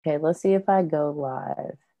Okay, let's see if I go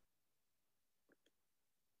live,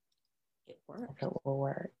 It if worked. it will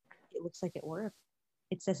work. It looks like it worked.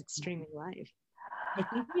 It says it's streaming live. I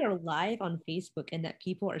think we are live on Facebook and that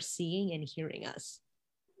people are seeing and hearing us.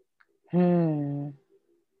 Hmm.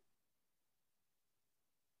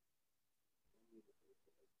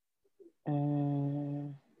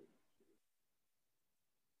 Mm,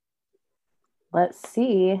 let's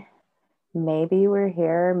see. Maybe we're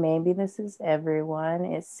here. Maybe this is everyone.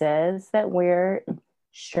 It says that we're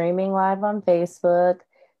streaming live on Facebook.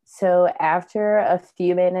 So after a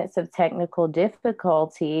few minutes of technical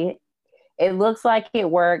difficulty, it looks like it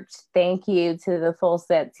worked. Thank you to the full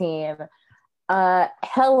set team.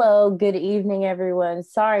 Hello, good evening, everyone.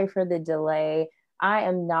 Sorry for the delay. I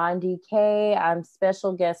am Nandi K. I'm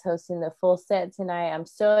special guest hosting the full set tonight. I'm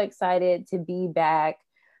so excited to be back.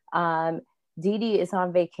 Um, Dee Dee is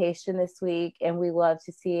on vacation this week, and we love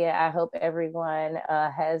to see it. I hope everyone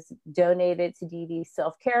has donated to Dee Dee's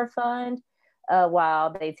self care fund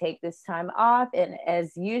while they take this time off. And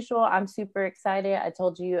as usual, I'm super excited. I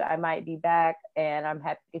told you I might be back, and I'm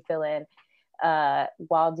happy to fill in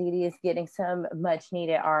while Dee Dee is getting some much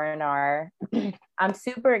needed R&R. I'm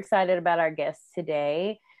super excited about our guest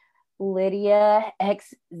today. Lydia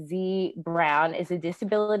XZ Brown is a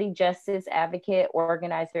disability justice advocate,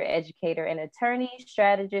 organizer, educator, and attorney,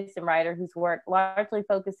 strategist, and writer whose work largely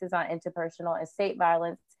focuses on interpersonal and state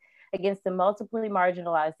violence against the multiply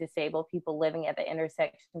marginalized disabled people living at the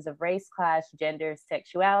intersections of race, class, gender,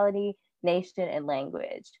 sexuality, nation, and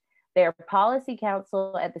language. They are policy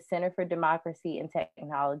counsel at the Center for Democracy and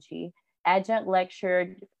Technology, adjunct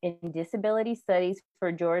lecturer in disability studies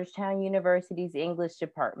for Georgetown University's English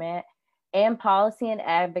department, and policy and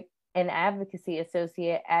advocacy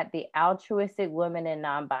associate at the Altruistic Women and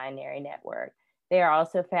Non-Binary Network. They are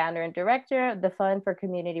also founder and director of the Fund for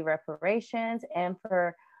Community Reparations and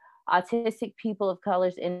for Autistic People of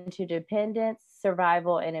Color's Interdependence,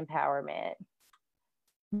 Survival, and Empowerment.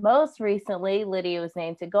 Most recently, Lydia was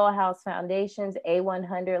named to Gold House Foundation's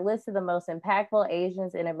A100 list of the most impactful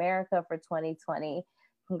Asians in America for 2020.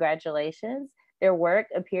 Congratulations. Their work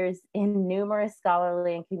appears in numerous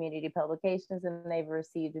scholarly and community publications, and they've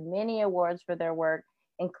received many awards for their work,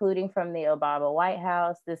 including from the Obama White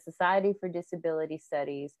House, the Society for Disability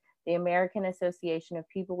Studies, the American Association of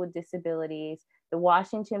People with Disabilities, the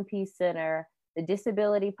Washington Peace Center, the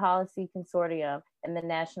Disability Policy Consortium, and the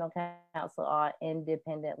National Council on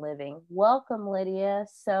Independent Living. Welcome, Lydia.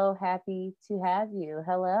 So happy to have you.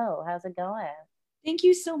 Hello, how's it going? Thank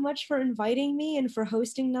you so much for inviting me and for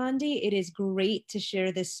hosting, Nandi. It is great to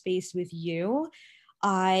share this space with you.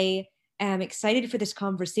 I am excited for this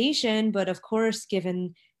conversation, but of course,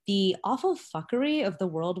 given the awful fuckery of the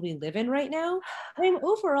world we live in right now, I'm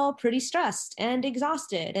overall pretty stressed and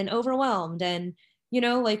exhausted and overwhelmed. And,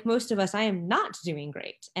 like most of us, I am not doing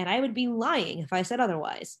great. And I would be lying if I said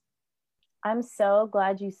otherwise. I'm so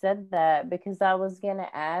glad you said that because I was going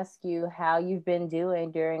to ask you how you've been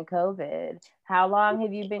doing during COVID. How long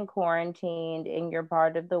have you been quarantined in your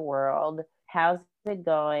part of the world? How's it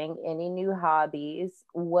going? Any new hobbies?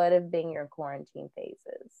 What have been your quarantine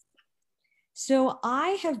phases? So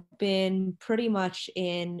I have been pretty much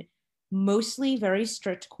in mostly very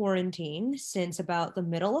strict quarantine since about the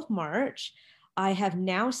middle of March. I have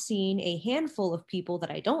now seen a handful of people that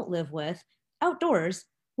I don't live with outdoors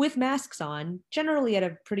with masks on, generally at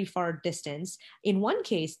a pretty far distance. In one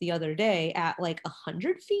case the other day, at like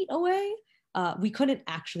 100 feet away, we couldn't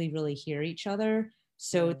actually really hear each other.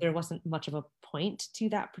 So Mm. there wasn't much of a point to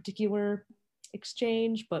that particular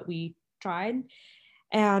exchange, but we tried.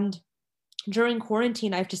 And during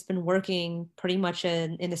quarantine, I've just been working pretty much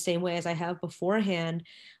in the same way as I have beforehand.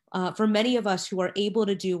 For many of us who are able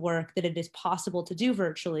to do work that it is possible to do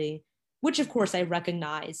virtually, which of course I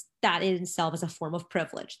recognize that in itself is a form of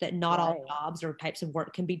privilege, that not all Right. jobs or types of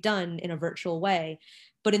work can be done in a virtual way.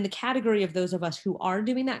 But in the category of those of us who are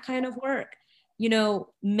doing that kind of work,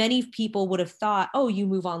 many people would have thought, oh, you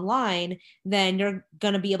move online, then you're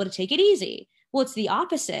going to be able to take it easy. Well, it's the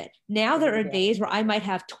opposite. Now there are Yeah. days where I might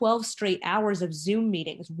have 12 straight hours of Zoom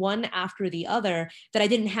meetings, one after the other, that I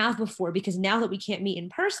didn't have before, because now that we can't meet in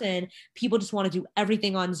person, people just want to do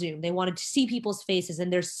everything on Zoom. They wanted to see people's faces.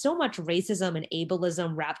 And there's so much racism and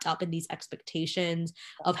ableism wrapped up in these expectations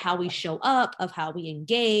of how we show up, of how we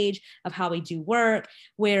engage, of how we do work,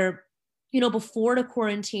 where before the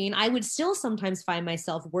quarantine, I would still sometimes find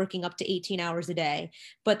myself working up to 18 hours a day,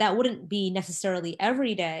 but that wouldn't be necessarily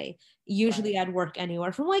every day. Usually Right. I'd work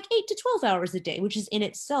anywhere from like 8 to 12 hours a day, which is in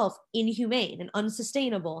itself inhumane and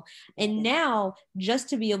unsustainable. And Mhm. now, just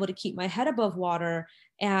to be able to keep my head above water,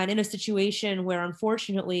 and in a situation where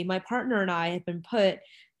unfortunately my partner and I have been put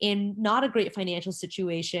in not a great financial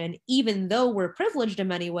situation, even though we're privileged in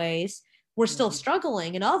many ways, we're still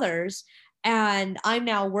struggling in others. And I'm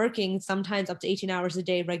now working sometimes up to 18 hours a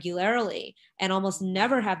day regularly and almost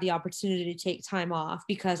never have the opportunity to take time off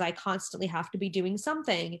because I constantly have to be doing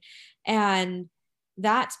something. And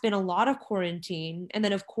that's been a lot of quarantine. And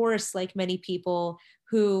then, of course, like many people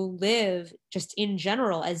who live just in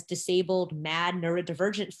general as disabled, mad,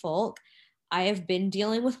 neurodivergent folk, I have been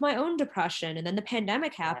dealing with my own depression. And then the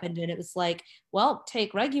pandemic happened, and it was like, well,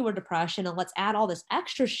 take regular depression and let's add all this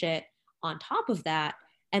extra shit on top of that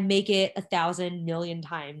and make it 1,000,000,000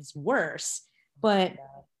 times worse. But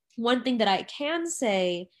one thing that I can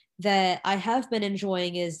say that I have been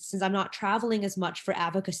enjoying is, since I'm not traveling as much for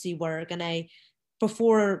advocacy work, and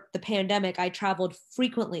before the pandemic, I traveled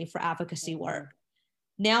frequently for advocacy work.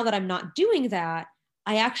 Now that I'm not doing that,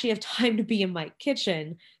 I actually have time to be in my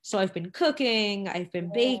kitchen. So I've been cooking, I've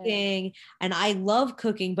been baking, and I love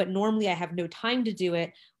cooking, but normally I have no time to do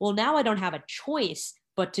it. Well, now I don't have a choice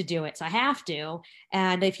but to do it. So I have to.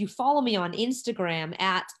 And if you follow me on Instagram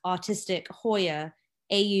at Autistic Hoya,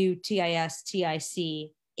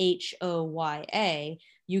 AUTISTICHOYA,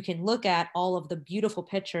 you can look at all of the beautiful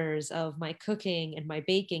pictures of my cooking and my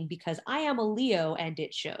baking because I am a Leo and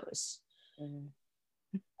it shows.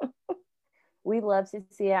 We love to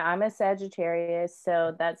see it. I'm a Sagittarius,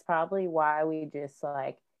 so that's probably why we just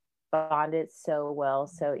like bonded so well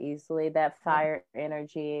so easily. That fire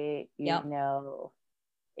energy, you know,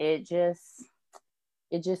 it just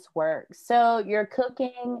works. So you're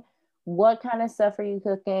cooking. What kind of stuff are you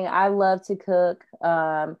cooking? I love to cook.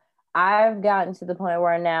 I've gotten to the point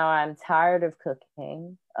where now I'm tired of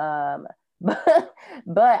cooking.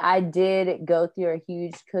 But I did go through a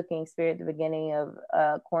huge cooking spree at the beginning of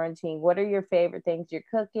quarantine. What are your favorite things you're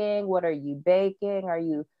cooking? What are you baking? Are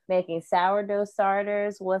you making sourdough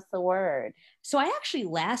starters? What's the word? So I actually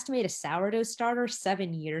last made a sourdough starter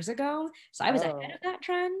 7 years ago. So I was ahead of that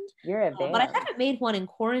trend. You're advanced. But I haven't made one in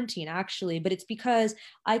quarantine actually, but it's because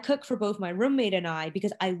I cook for both my roommate and I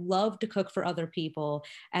because I love to cook for other people.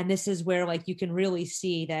 And this is where like you can really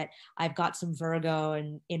see that I've got some Virgo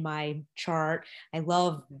in my chart. I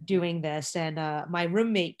love doing this. And my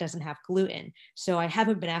roommate doesn't have gluten. So I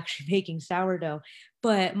haven't been actually making sourdough.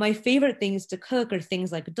 But my favorite things to cook are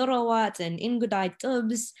things like dorawat and ingudai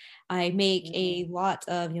tubs. I make a lot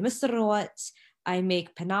of yamisrawat. I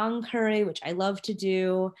make Penang curry, which I love to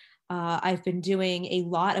do. I've been doing a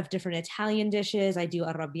lot of different Italian dishes. I do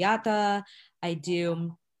arrabbiata. I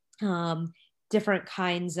do different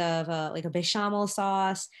kinds of like a bechamel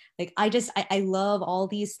sauce. Like I love all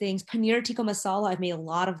these things. Paneer tikka masala, I've made a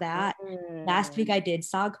lot of that. Last week I did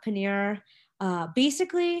sag paneer.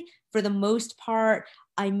 Basically, for the most part,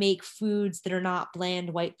 I make foods that are not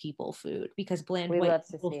bland white people food because bland white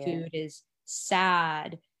people food is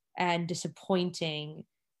sad and disappointing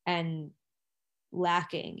and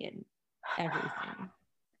lacking in everything.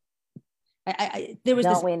 There was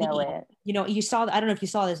Don't this we know meme, it? you know, you saw, I don't know if you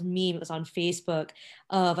saw this meme, it was on Facebook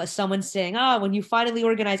of someone saying, when you finally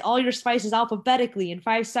organize all your spices alphabetically in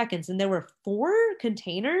 5 seconds, and there were 4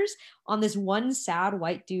 containers on this one sad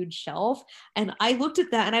white dude shelf. And I looked at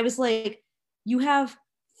that and I was like, you have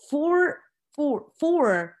four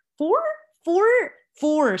spice.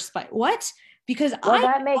 What? Because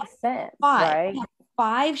that makes sense, right?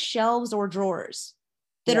 5 shelves or drawers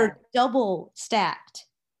that are double stacked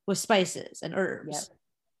with spices and herbs.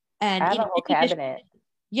 And I have a whole cabinet.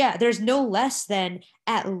 There's no less than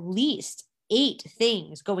at least 8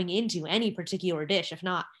 things going into any particular dish, if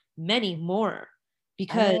not many more.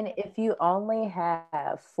 Because I mean, if you only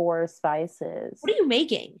have 4 spices, what are you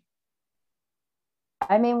making?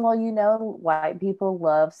 I mean, well, you know, white people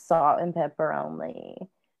love salt and pepper only.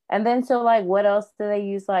 And then so like what else do they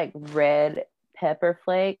use? Like red pepper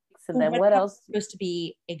flakes. And then what else? Supposed to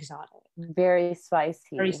be exotic. Very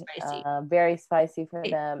spicy. Very spicy for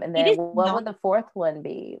them. And then what would the 4th one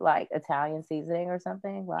be? Like Italian seasoning or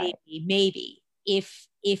something? Like maybe if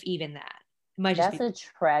even that. It might just a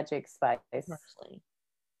tragic spice. Parsley.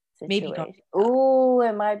 Maybe. Oh,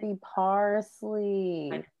 it might be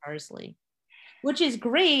parsley. Parsley. Which is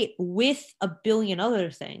great with a billion other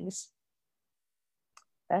things.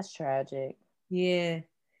 That's tragic. Yeah.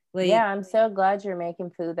 Like, I'm so glad you're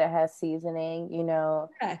making food that has seasoning. You know,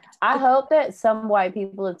 I hope that some white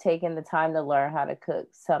people have taken the time to learn how to cook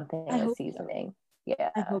something with seasoning. So. Yeah,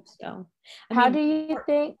 I hope so. How do you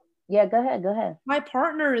think? Yeah, go ahead. My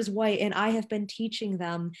partner is white, and I have been teaching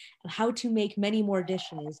them how to make many more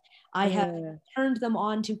dishes. I have turned them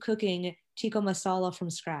on to cooking tikka masala from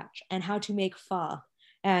scratch and how to make pho.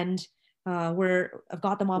 And where I've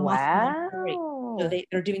got them on Masaman curry. So Wow.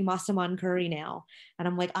 they're doing Masaman curry now. And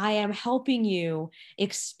I'm like, I am helping you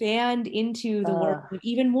expand into the world of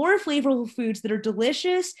even more flavorful foods that are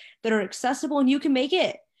delicious, that are accessible, and you can make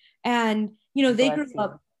it. And, they grew Bless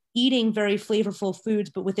up you. eating very flavorful foods,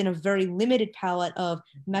 but within a very limited palette of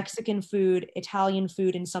Mexican food, Italian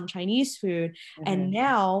food, and some Chinese food. And Mhm.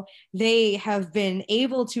 now they have been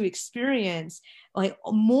able to experience like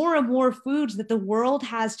more and more foods that the world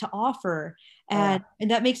has to offer. And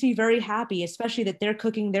that makes me very happy, especially that they're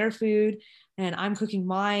cooking their food and I'm cooking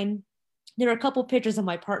mine. There are a couple pictures of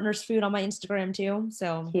my partner's food on my Instagram too,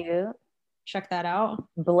 so Cute. check that out.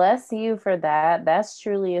 Bless you for that. That's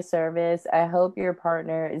truly a service. I hope your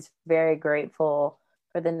partner is very grateful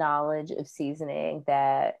for the knowledge of seasoning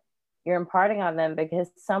that you're imparting on them, because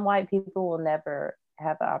some white people will never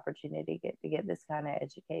have the opportunity to get this kind of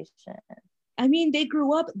education. I mean, they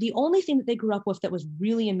grew up, the only thing that they grew up with that was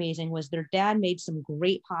really amazing was their dad made some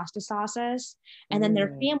great pasta sauces. And then their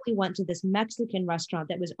Mm, family went to this Mexican restaurant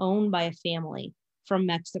that was owned by a family from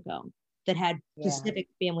Mexico that had yeah, specific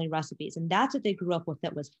family recipes. And that's what they grew up with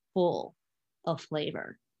that was full of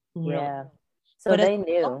flavor. Really. yeah. So But they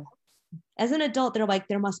knew. as an adult, they're like,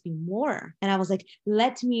 there must be more. And I was like,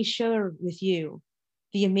 let me share with you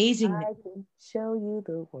the amazingness. I can show you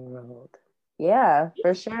the world. Yeah,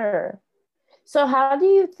 for sure. So how do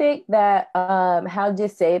you think that how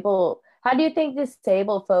do you think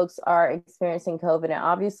disabled folks are experiencing COVID? And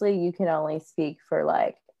obviously you can only speak for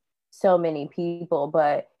like so many people,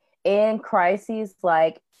 but in crises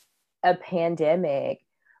like a pandemic,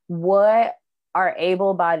 what are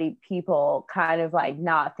able-bodied people kind of like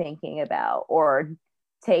not thinking about or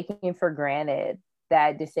taking for granted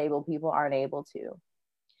that disabled people aren't able to?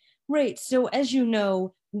 Right. So, as you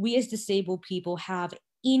know, we as disabled people have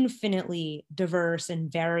infinitely diverse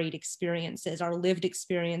and varied experiences, our lived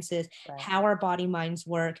experiences, Right. how our body minds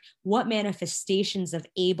work, what manifestations of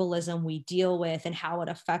ableism we deal with, and how it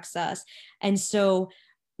affects us. And so,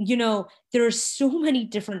 there are so many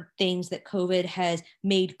different things that COVID has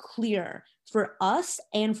made clear for us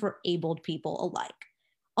and for abled people alike.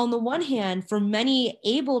 On the one hand, for many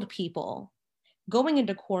abled people, going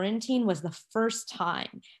into quarantine was the first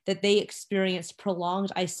time that they experienced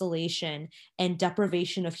prolonged isolation and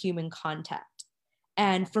deprivation of human contact.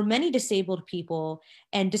 And for many disabled people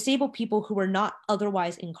and disabled people who were not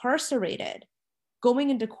otherwise incarcerated, going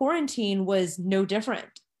into quarantine was no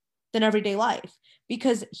different than everyday life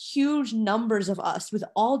because huge numbers of us with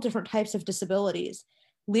all different types of disabilities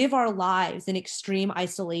live our lives in extreme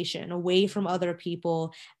isolation, away from other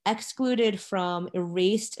people, excluded from,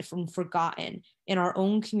 erased from, forgotten in our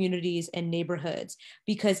own communities and neighborhoods,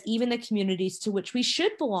 because even the communities to which we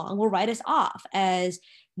should belong will write us off as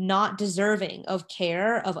not deserving of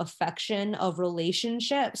care, of affection, of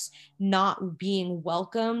relationships, not being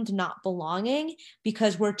welcomed, not belonging,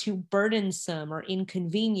 because we're too burdensome or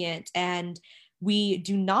inconvenient. And we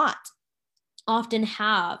do not often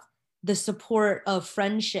have the support of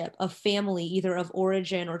friendship, of family, either of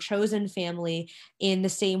origin or chosen family, in the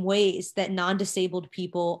same ways that non-disabled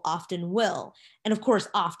people often will. And of course,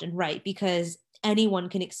 often, right? Because anyone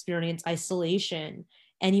can experience isolation,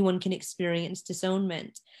 anyone can experience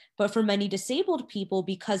disownment. But for many disabled people,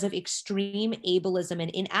 because of extreme ableism and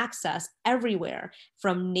inaccess everywhere,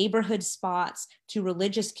 from neighborhood spots to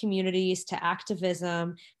religious communities to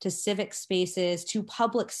activism to civic spaces to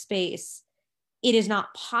public space, it is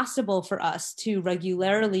not possible for us to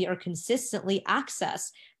regularly or consistently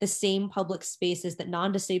access the same public spaces that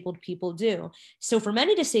non-disabled people do. So for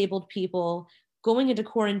many disabled people, going into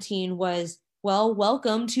quarantine was, well,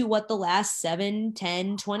 welcome to what the last 7,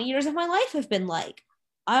 10, 20 years of my life have been like.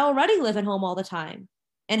 I already live at home all the time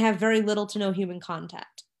and have very little to no human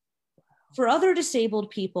contact. For other disabled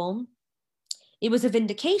people, it was a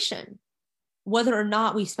vindication, whether or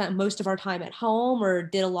not we spent most of our time at home or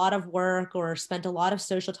did a lot of work or spent a lot of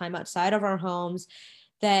social time outside of our homes,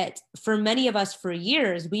 that for many of us for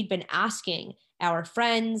years, we'd been asking our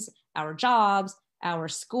friends, our jobs, our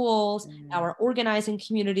schools, Mm. our organizing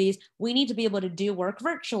communities, we need to be able to do work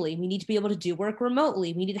virtually. We need to be able to do work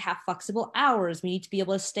remotely. We need to have flexible hours. We need to be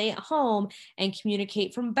able to stay at home and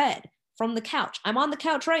communicate from bed, from the couch. I'm on the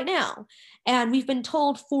couch right now. And we've been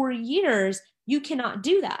told for years, you cannot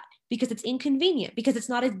do that because it's inconvenient, because it's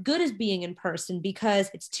not as good as being in person, because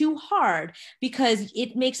it's too hard, because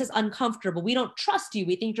it makes us uncomfortable. We don't trust you.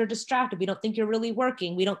 We think you're distracted. We don't think you're really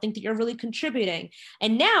working. We don't think that you're really contributing.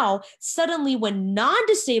 And now, suddenly, when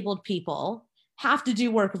non-disabled people have to do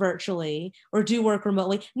work virtually or do work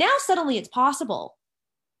remotely, now suddenly it's possible.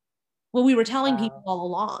 Well, we were telling people Wow. all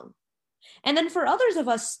along. And then for others of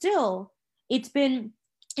us still, it's been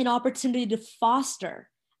an opportunity to foster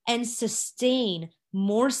and sustain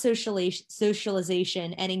more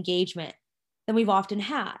socialization and engagement than we've often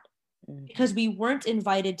had, because we weren't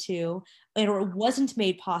invited to, or it wasn't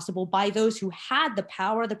made possible by those who had the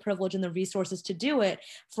power, the privilege, and the resources to do it,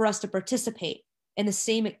 for us to participate in the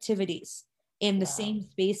same activities, in the same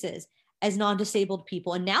spaces as non-disabled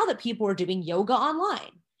people. And now that people are doing yoga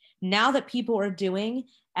online, now that people are doing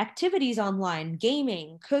activities online,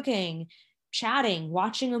 gaming, cooking, chatting,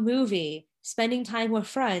 watching a movie, spending time with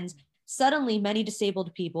friends, suddenly many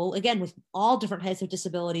disabled people, again, with all different types of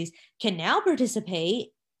disabilities, can now participate,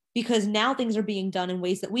 because now things are being done in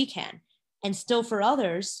ways that we can. And still for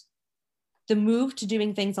others, the move to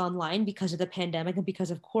doing things online because of the pandemic and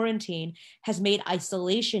because of quarantine has made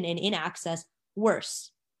isolation and inaccess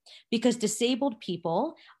worse, because disabled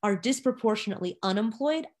people are disproportionately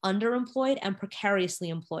unemployed, underemployed, and precariously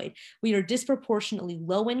employed. We are disproportionately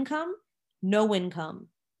low income, no income.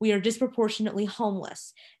 We are disproportionately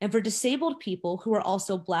homeless. And for disabled people who are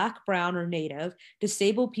also Black, Brown, or Native,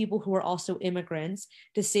 disabled people who are also immigrants,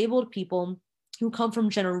 disabled people who come from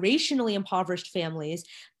generationally impoverished families,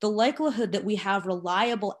 the likelihood that we have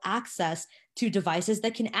reliable access to devices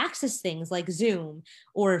that can access things like Zoom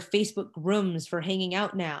or Facebook rooms for hanging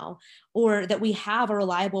out now, or that we have a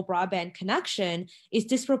reliable broadband connection, is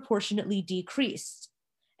disproportionately decreased.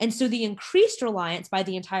 And so the increased reliance by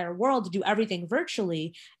the entire world to do everything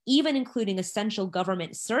virtually, even including essential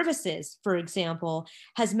government services, for example,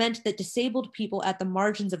 has meant that disabled people at the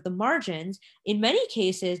margins of the margins, in many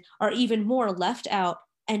cases, are even more left out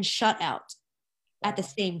and shut out at the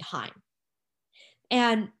same time.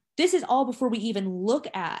 And this is all before we even look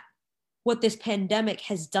at what this pandemic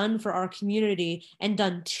has done for our community and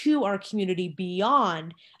done to our community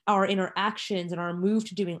beyond our interactions and our move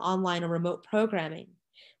to doing online or remote programming.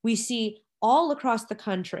 We see all across the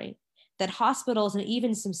country that hospitals and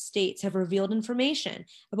even some states have revealed information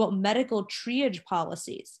about medical triage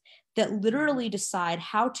policies that literally decide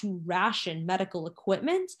how to ration medical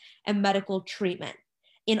equipment and medical treatment.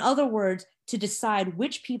 In other words, to decide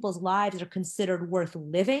which people's lives are considered worth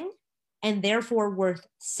living and therefore worth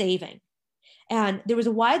saving. And there was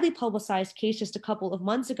a widely publicized case just a couple of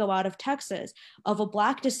months ago out of Texas of a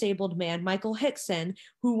Black disabled man, Michael Hickson,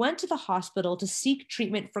 who went to the hospital to seek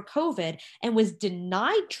treatment for COVID and was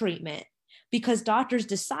denied treatment because doctors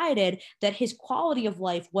decided that his quality of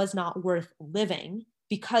life was not worth living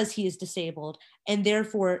because he is disabled, and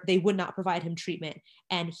therefore they would not provide him treatment,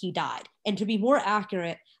 and he died. And to be more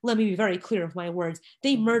accurate, let me be very clear with my words,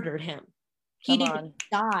 they murdered him. He didn't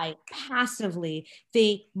die passively.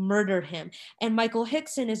 They murdered him. And Michael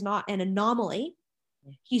Hickson is not an anomaly.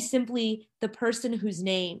 He's simply the person whose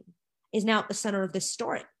name is now at the center of this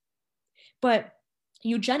story. But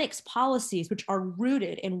eugenics policies, which are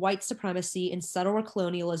rooted in white supremacy, in settler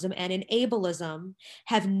colonialism, and in ableism,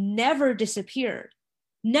 have never disappeared.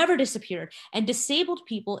 Never disappeared. And disabled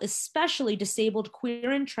people, especially disabled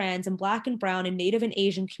queer and trans and Black and brown and Native and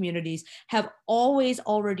Asian communities, have always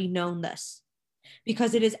already known this,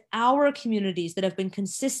 because it is our communities that have been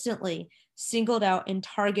consistently singled out and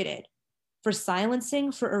targeted for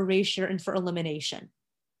silencing, for erasure, and for elimination.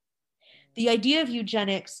 The idea of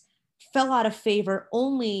eugenics fell out of favor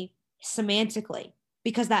only semantically,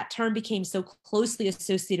 because that term became so closely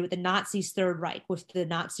associated with the Nazis' Third Reich, with the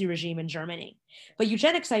Nazi regime in Germany. But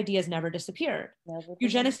eugenics ideas never disappeared.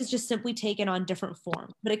 Eugenics has just simply taken on different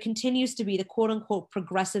forms, but it continues to be the quote unquote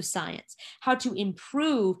progressive science, how to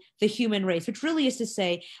improve the human race, which really is to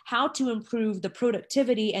say how to improve the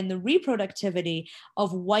productivity and the reproductivity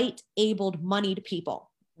of white, abled, moneyed people,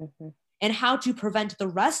 and how to prevent the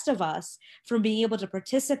rest of us from being able to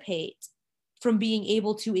participate, from being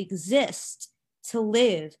able to exist, to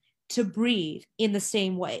live, to breathe in the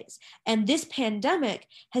same ways. And this pandemic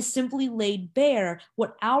has simply laid bare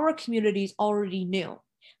what our communities already knew,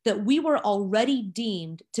 that we were already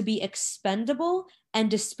deemed to be expendable and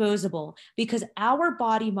disposable, because our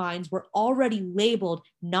body minds were already labeled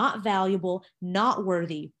not valuable, not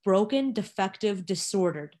worthy, broken, defective,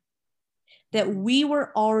 disordered, that we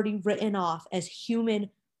were already written off as human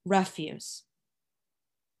refuse.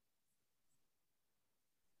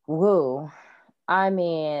 Whoa. I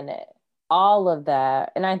mean, all of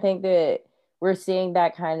that. And I think that we're seeing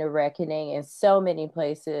that kind of reckoning in so many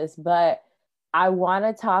places. But I want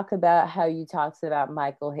to talk about how you talked about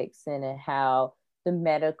Michael Hickson and how the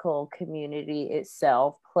medical community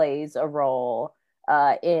itself plays a role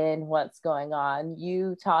in what's going on.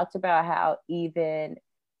 You talked about how even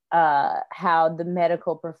how the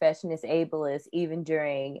medical profession is ableist even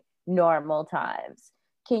during normal times.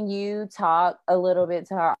 can you talk a little bit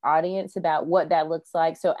to our audience about what that looks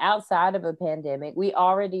like? So outside of a pandemic, we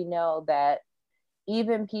already know that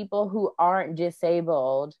even people who aren't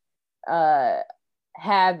disabled uh,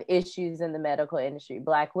 have issues in the medical industry.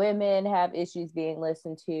 Black women have issues being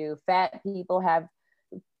listened to. Fat people have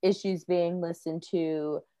issues being listened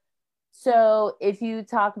to. So if you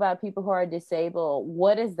talk about people who are disabled,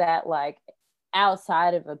 what is that like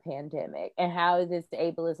outside of a pandemic? And how does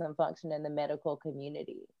ableism function in the medical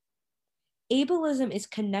community? Ableism is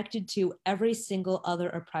connected to every single other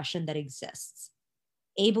oppression that exists.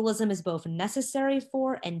 Ableism is both necessary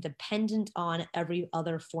for and dependent on every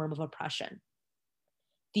other form of oppression.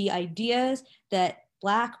 The ideas that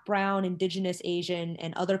Black, Brown, Indigenous, Asian,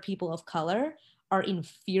 and other people of color are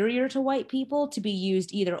inferior to white people to be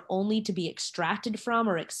used either only to be extracted from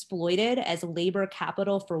or exploited as labor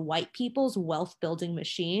capital for white people's wealth building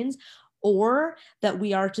machines, or that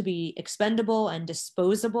we are to be expendable and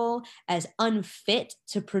disposable as unfit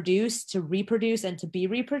to produce, to reproduce, and to be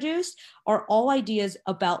reproduced, are all ideas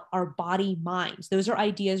about our body minds. Those are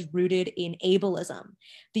ideas rooted in ableism.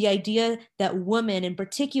 The idea that women, in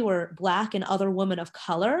particular Black and other women of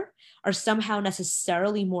color, are somehow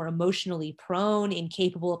necessarily more emotionally prone,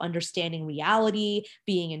 incapable of understanding reality,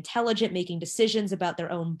 being intelligent, making decisions about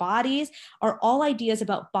their own bodies, are all ideas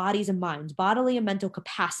about bodies and minds, bodily and mental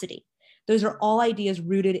capacity. Those are all ideas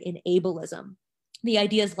rooted in ableism. The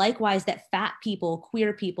ideas likewise that fat people,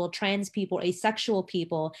 queer people, trans people, asexual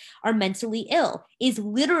people are mentally ill is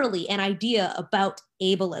literally an idea about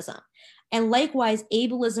ableism. And likewise,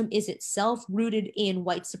 ableism is itself rooted in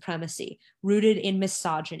white supremacy, rooted in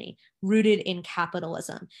misogyny, rooted in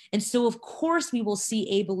capitalism. And so, of course, we will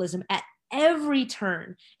see ableism at every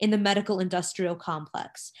turn in the medical industrial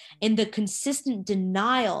complex, in the consistent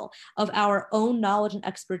denial of our own knowledge and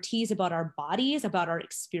expertise about our bodies, about our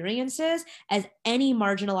experiences, as any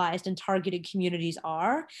marginalized and targeted communities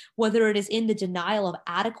are, whether it is in the denial of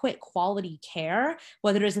adequate quality care,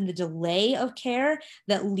 whether it is in the delay of care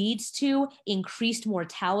that leads to increased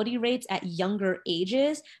mortality rates at younger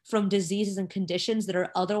ages from diseases and conditions that are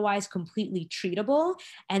otherwise completely treatable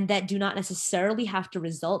and that do not necessarily have to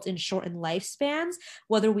result in shortened lifespans,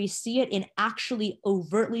 whether we see it in actually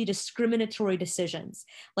overtly discriminatory decisions.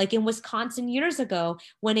 Like in Wisconsin years ago,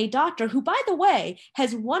 when a doctor, who by the way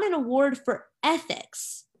has won an award for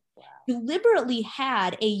ethics, deliberately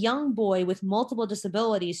had a young boy with multiple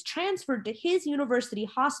disabilities transferred to his university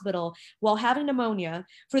hospital while having pneumonia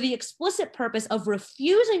for the explicit purpose of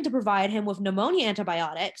refusing to provide him with pneumonia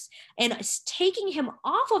antibiotics and taking him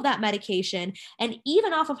off of that medication and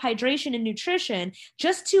even off of hydration and nutrition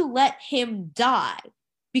just to let him die,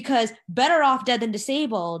 because better off dead than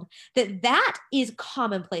disabled, that is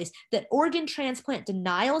commonplace. That organ transplant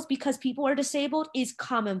denials because people are disabled is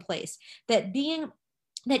commonplace. That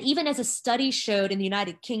even as a study showed in the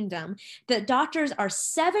United Kingdom, that doctors are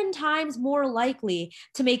 7 times more likely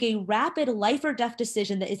to make a rapid life or death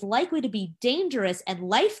decision that is likely to be dangerous and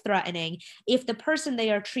life-threatening if the person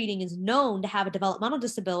they are treating is known to have a developmental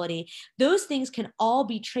disability. Those things can all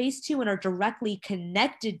be traced to and are directly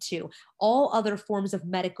connected to all other forms of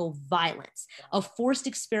medical violence, of forced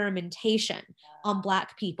experimentation on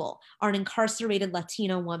Black people, on incarcerated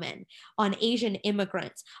Latino women, on Asian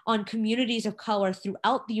immigrants, on communities of color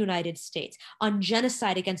throughout the United States, on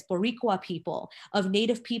genocide against Boricua people, of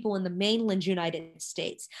Native people in the mainland United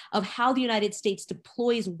States, of how the United States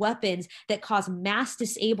deploys weapons that cause mass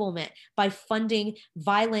disablement by funding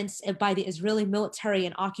violence by the Israeli military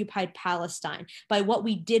in occupied Palestine, by what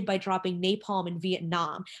we did by dropping napalm in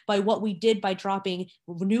Vietnam, by what we did by dropping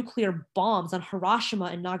nuclear bombs on Hiroshima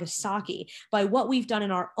and Nagasaki, by what we've done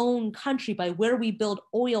in our own country, by where we build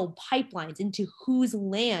oil pipelines, into whose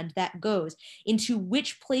land that goes, into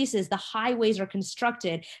which places the highways are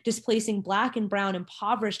constructed, displacing Black and brown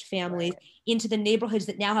impoverished families into the neighborhoods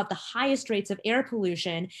that now have the highest rates of air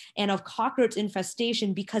pollution and of cockroach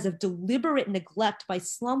infestation because of deliberate neglect by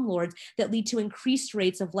slumlords that lead to increased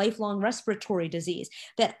rates of lifelong respiratory disease.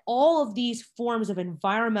 That all of these forms of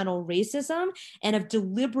environmental racism and of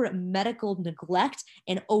deliberate medical neglect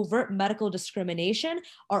and overt medical discrimination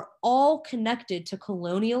are all connected to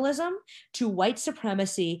colonialism, to white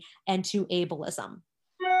supremacy, and to ableism.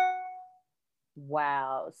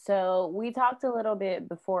 Wow. So we talked a little bit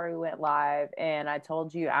before we went live, and I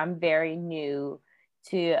told you I'm very new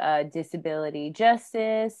to disability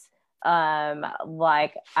justice.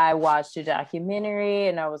 Like I watched a documentary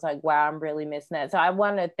and I was like, wow, I'm really missing that. So I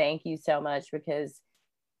want to thank you so much, because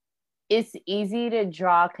it's easy to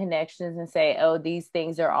draw connections and say, oh, these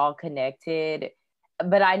things are all connected.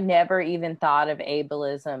 but I never even thought of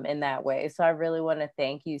ableism in that way. So I really want to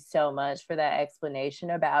thank you so much for that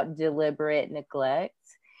explanation about deliberate neglect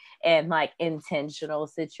and like intentional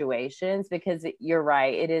situations, because you're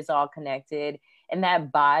right, it is all connected. And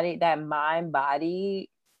that body, that mind body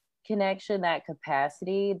connection, that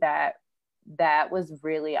capacity, that was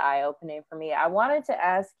really eye opening for me. I wanted to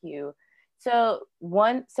ask you, so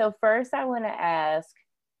first I want to ask,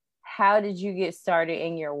 how did you get started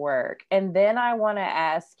in your work? And then I want to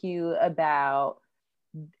ask you about,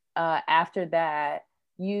 after that,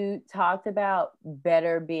 you talked about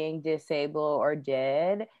better being disabled or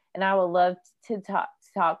dead. And I would love to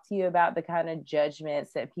talk to you about the kind of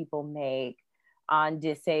judgments that people make on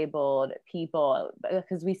disabled people,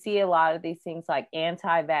 because we see a lot of these things like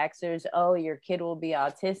anti-vaxxers. Oh, your kid will be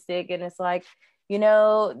autistic. And it's like,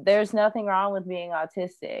 there's nothing wrong with being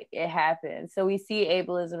autistic. It happens. So we see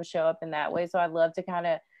ableism show up in that way. So I'd love to kind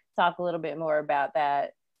of talk a little bit more about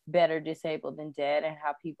that, better disabled than dead, and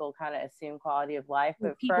how people kind of assume quality of life.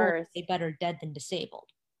 Well, But people first, say better dead than disabled.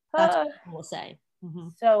 That's what people say. Mm-hmm.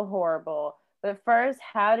 so horrible. But first,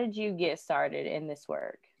 how did you get started in this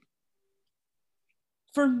work?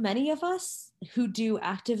 For many of us who do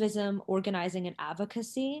activism, organizing, and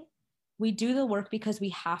advocacy, we do the work because we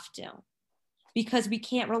have to, because we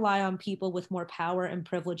can't rely on people with more power and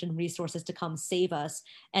privilege and resources to come save us.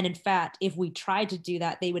 And in fact, if we tried to do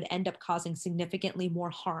that, they would end up causing significantly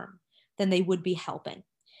more harm than they would be helping.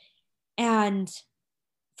 And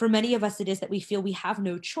for many of us, it is that we feel we have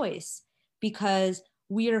no choice because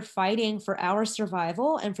we are fighting for our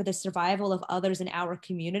survival and for the survival of others in our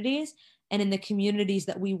communities and in the communities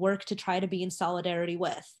that we work to try to be in solidarity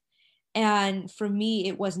with. And for me,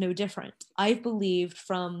 it was no different. I've believed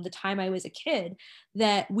from the time I was a kid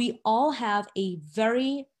that we all have a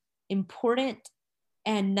very important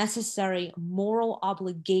and necessary moral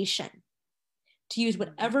obligation to use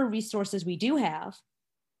whatever resources we do have,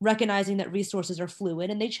 recognizing that resources are fluid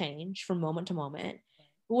and they change from moment to moment.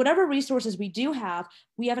 But whatever resources we do have,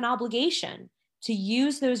 we have an obligation to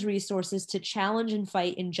use those resources to challenge and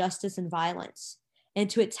fight injustice and violence, and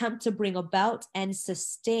to attempt to bring about and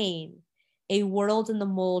sustain a world in the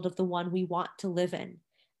mold of the one we want to live in.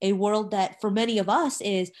 A world that for many of us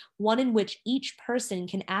is one in which each person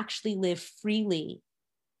can actually live freely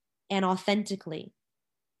and authentically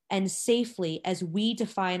and safely as we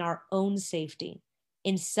define our own safety,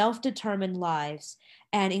 in self-determined lives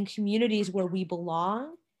and in communities where we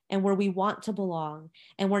belong and where we want to belong,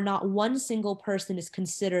 and where not one single person is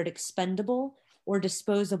considered expendable or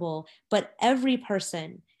disposable, but every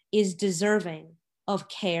person is deserving of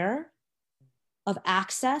care, of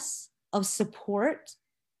access, of support,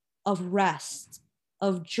 of rest,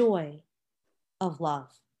 of joy, of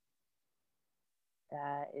love.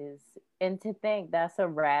 That is, and to think that's a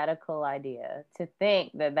radical idea, to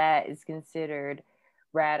think that that is considered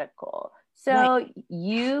radical. Right. So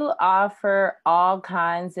you offer all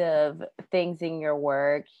kinds of things in your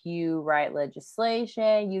work. You write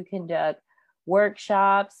legislation, you conduct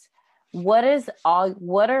workshops. What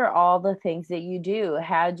are all the things that you do?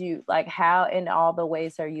 How in all the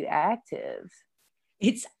ways are you active?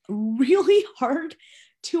 It's really hard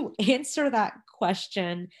to answer that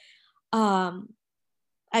question. I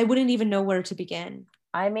wouldn't even know where to begin.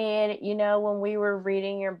 I mean, when we were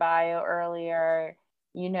reading your bio earlier,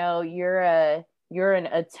 you're an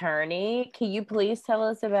attorney. Can you please tell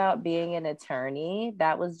us about being an attorney?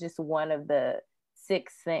 That was just one of the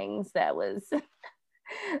 6 things that was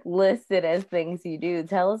listed as things you do.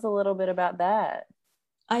 Tell us a little bit about that.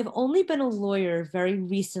 I've only been a lawyer very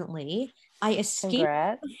recently. I escaped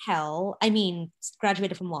Congrats. from hell. I mean,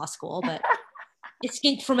 graduated from law school, but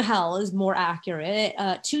escaped from hell is more accurate.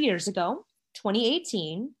 2 years ago,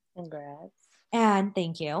 2018. Congrats. And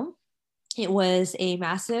thank you. It was a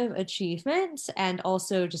massive achievement and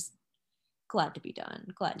also just glad to be done.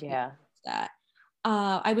 Glad to be that.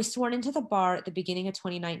 I was sworn into the bar at the beginning of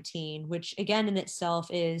 2019, which again in itself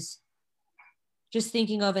is just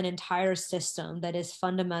thinking of an entire system that is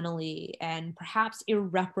fundamentally and perhaps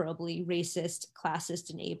irreparably racist,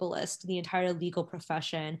 classist, and ableist, the entire legal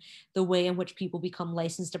profession, the way in which people become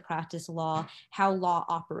licensed to practice law, how law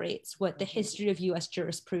operates, what the history of US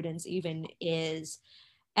jurisprudence even is.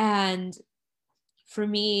 And for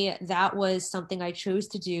me, that was something I chose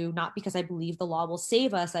to do, not because I believe the law will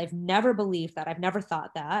save us. I've never believed that. I've never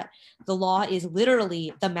thought that. The law is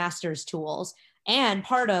literally the master's tools and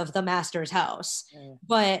part of the master's house,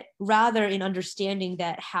 but rather in understanding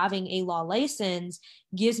that having a law license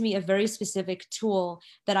gives me a very specific tool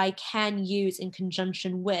that I can use in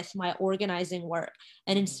conjunction with my organizing work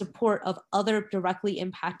and in support of other directly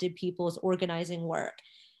impacted people's organizing work.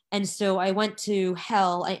 And so I went to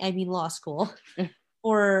I mean law school,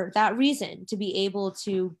 for that reason, to be able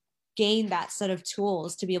to gain that set of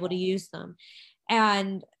tools, to be able to use them.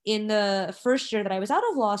 And in the first year that I was out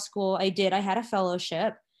of law school, I had a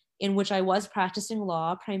fellowship in which I was practicing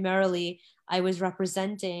law. Primarily, I was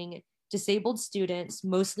representing disabled students,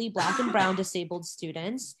 mostly Black and Brown disabled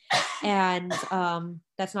students. And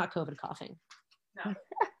that's not COVID coughing. No.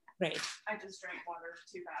 Great. I just drank water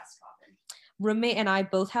too fast coughing. Roommate and I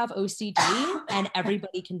both have OCD, and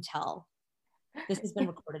everybody can tell. This has been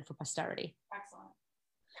recorded for posterity. Excellent.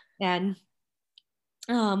 And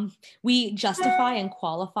we justify and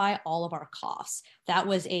qualify all of our coughs. That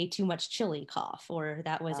was a too much chili cough, or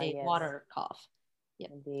that was a water cough. Yeah.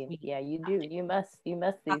 Indeed. Yeah, you do. You must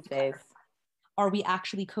these days. Are we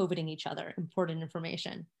actually COVIDing each other? Important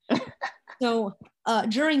information. So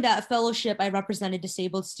during that fellowship, I represented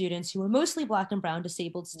disabled students who were mostly Black and Brown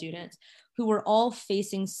disabled students who were all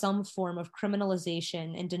facing some form of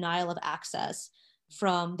criminalization and denial of access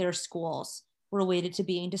from their schools related to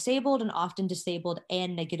being disabled, and often disabled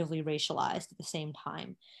and negatively racialized at the same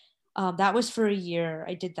time. That was for a year.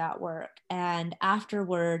 I did that work. And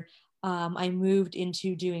afterward, I moved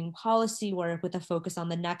into doing policy work with a focus on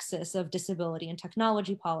the nexus of disability and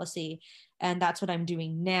technology policy. And that's what I'm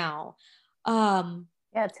doing now.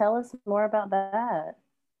 Yeah, tell us more about that.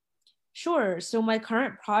 Sure. So my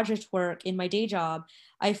current project work in my day job,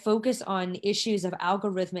 I focus on issues of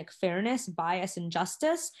algorithmic fairness, bias, and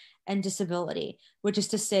justice, and disability, which is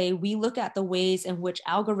to say, we look at the ways in which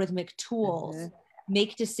algorithmic tools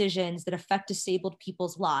make decisions that affect disabled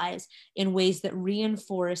people's lives in ways that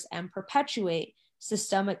reinforce and perpetuate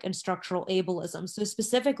systemic and structural ableism. So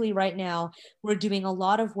specifically right now, we're doing a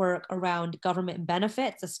lot of work around government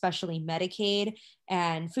benefits, especially Medicaid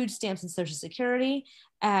and food stamps and Social Security,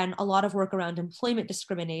 and a lot of work around employment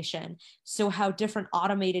discrimination. So how different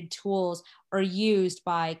automated tools are used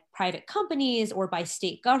by private companies or by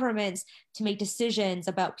state governments to make decisions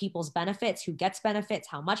about people's benefits, who gets benefits,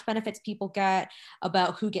 how much benefits people get,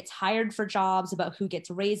 about who gets hired for jobs, about who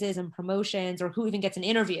gets raises and promotions, or who even gets an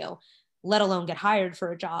interview, let alone get hired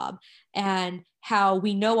for a job. And how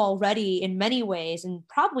we know already in many ways, and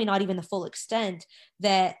probably not even the full extent,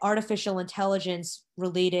 that artificial intelligence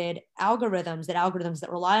related algorithms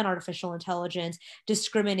that rely on artificial intelligence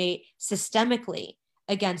discriminate systemically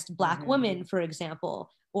against Black women, for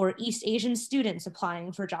example, or East Asian students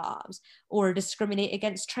applying for jobs, or discriminate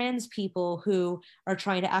against trans people who are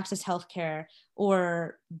trying to access healthcare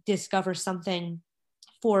or discover something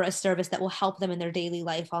for a service that will help them in their daily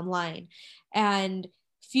life online. And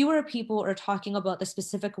fewer people are talking about the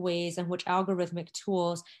specific ways in which algorithmic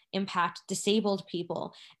tools impact disabled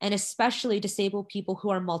people, and especially disabled people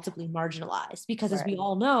who are multiply marginalized. Because as we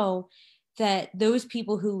all know, that those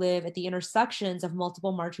people who live at the intersections of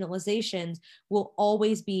multiple marginalizations will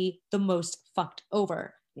always be the most fucked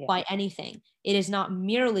over by anything. It is not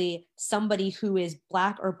merely somebody who is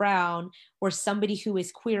Black or brown, or somebody who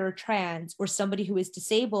is queer or trans, or somebody who is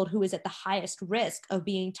disabled who is at the highest risk of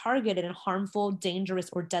being targeted in harmful, dangerous,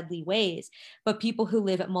 or deadly ways, but people who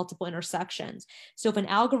live at multiple intersections. So if an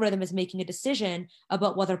algorithm is making a decision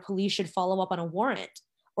about whether police should follow up on a warrant,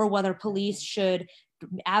 or whether police should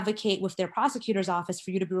advocate with their prosecutor's office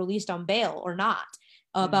for you to be released on bail or not,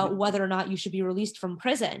 about whether or not you should be released from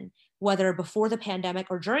prison, whether before the pandemic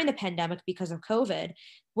or during the pandemic because of COVID,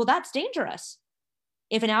 well, that's dangerous.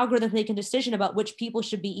 If an algorithm making a decision about which people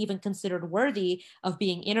should be even considered worthy of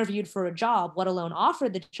being interviewed for a job, let alone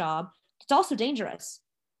offered the job, it's also dangerous.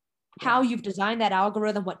 How you've designed that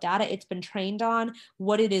algorithm, what data it's been trained on,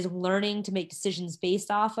 what it is learning to make decisions based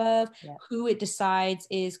off of, who it decides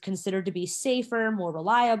is considered to be safer, more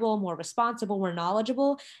reliable, more responsible, more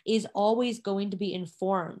knowledgeable, is always going to be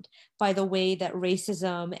informed by the way that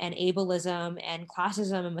racism and ableism and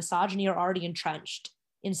classism and misogyny are already entrenched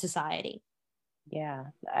in society. Yeah,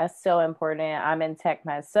 that's so important. I'm in tech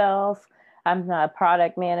myself. I'm a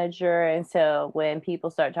product manager. And so when people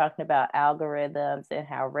start talking about algorithms and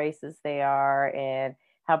how racist they are and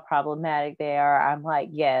how problematic they are, I'm like,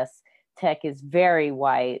 yes, tech is very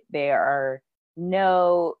white. There are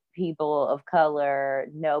no people of color,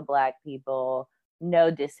 no Black people, no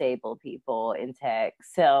disabled people in tech.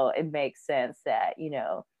 So it makes sense that,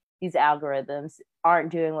 these algorithms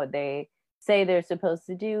aren't doing what they say they're supposed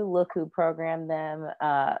to do. Look who programmed them.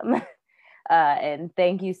 And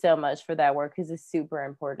thank you so much for that work, because it's super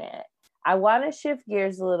important. I want to shift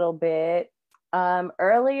gears a little bit.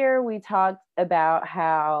 Earlier, we talked about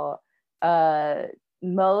how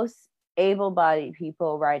most able-bodied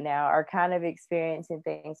people right now are kind of experiencing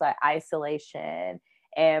things like isolation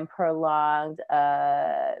and prolonged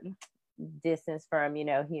distance from,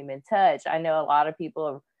 human touch. I know a lot of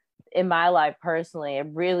people in my life personally have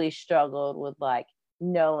really struggled with like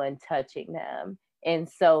no one touching them in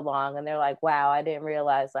so long. And they're like, wow, I didn't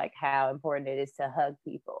realize like how important it is to hug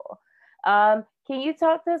people. Can you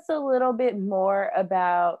talk to us a little bit more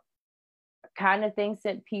about kind of things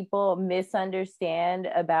that people misunderstand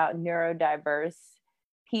about neurodiverse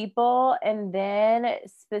people? And then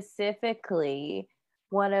specifically,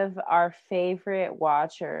 one of our favorite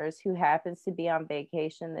watchers who happens to be on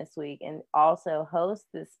vacation this week and also hosts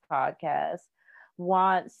this podcast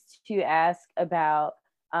wants to ask about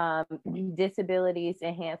disabilities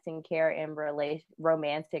enhancing care in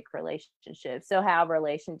romantic relationships. So how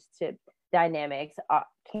relationship dynamics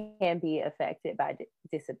can be affected by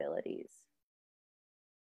disabilities.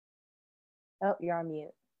 Oh, you're on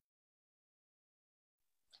mute.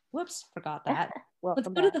 Whoops, forgot that. Let's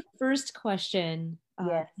go to the first question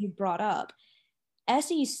you brought up.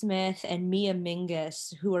 S.E. Smith and Mia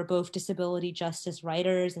Mingus, who are both disability justice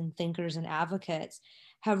writers and thinkers and advocates,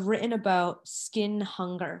 have written about skin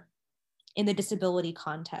hunger in the disability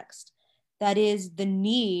context. That is the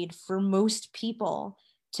need for most people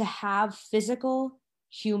to have physical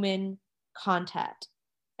human contact.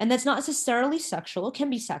 And that's not necessarily sexual. It can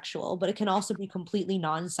be sexual, but it can also be completely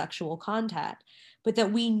non-sexual contact. But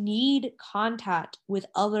that we need contact with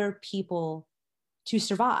other people to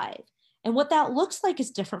survive. And what that looks like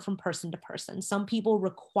is different from person to person. Some people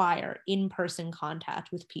require in-person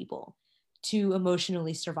contact with people to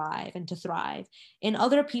emotionally survive and to thrive. And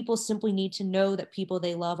other people simply need to know that people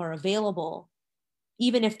they love are available,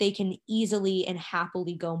 even if they can easily and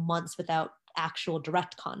happily go months without actual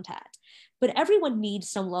direct contact. But everyone needs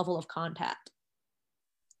some level of contact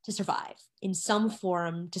to survive in some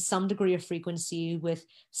form, to some degree of frequency, with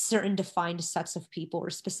certain defined sets of people or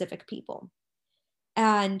specific people.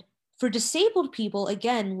 And for disabled people,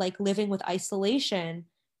 again, like living with isolation,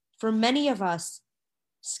 for many of us,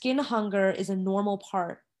 skin hunger is a normal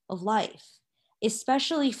part of life,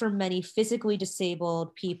 especially for many physically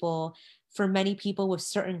disabled people, for many people with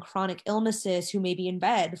certain chronic illnesses who may be in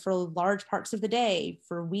bed for large parts of the day,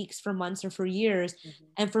 for weeks, for months, or for years,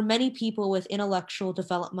 and for many people with intellectual,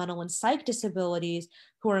 developmental, and psych disabilities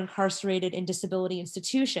who are incarcerated in disability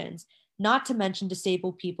institutions, not to mention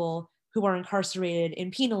disabled people who are incarcerated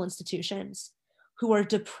in penal institutions, who are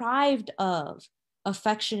deprived of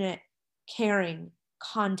affectionate, caring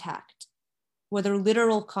contact, whether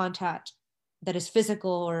literal contact that is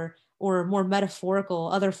physical or more metaphorical,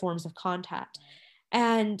 other forms of contact.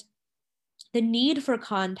 And the need for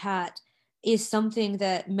contact is something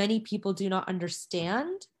that many people do not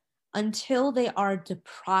understand until they are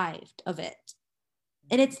deprived of it.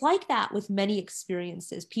 And it's like that with many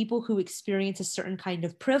experiences, people who experience a certain kind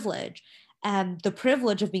of privilege. And the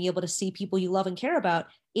privilege of being able to see people you love and care about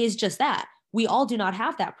is just that. We all do not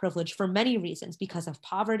have that privilege for many reasons, because of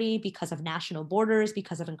poverty, because of national borders,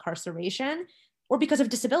 because of incarceration, or because of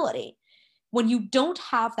disability. When you don't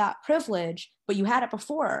have that privilege, but you had it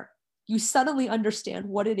before, you suddenly understand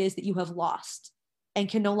what it is that you have lost and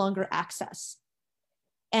can no longer access.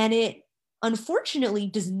 And it unfortunately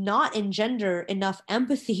does not engender enough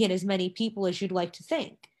empathy in as many people as you'd like to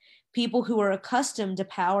think. People who are accustomed to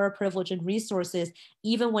power, privilege, and resources,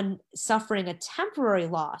 even when suffering a temporary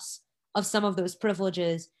loss of some of those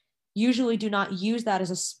privileges, usually do not use that as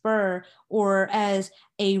a spur or as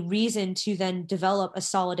a reason to then develop a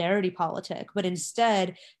solidarity politic, but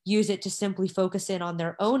instead use it to simply focus in on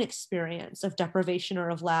their own experience of deprivation or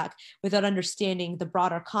of lack without understanding the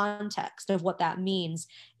broader context of what that means,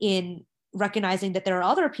 in recognizing that there are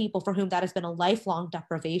other people for whom that has been a lifelong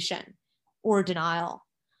deprivation or denial.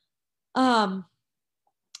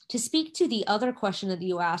 To speak to the other question that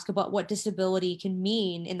you ask about what disability can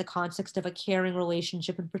mean in the context of a caring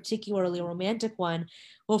relationship, and particularly a romantic one,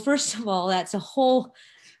 well, first of all, that's a whole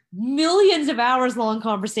millions of hours long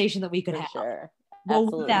conversation that we could have. Sure. Well,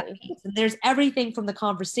 what that means. And there's everything from the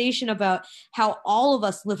conversation about how all of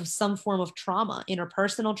us live with some form of trauma,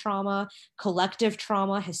 interpersonal trauma, collective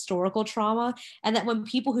trauma, historical trauma, and that when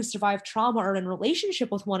people who survive trauma are in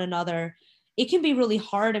relationship with one another, it can be really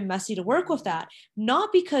hard and messy to work with that.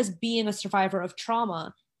 Not because being a survivor of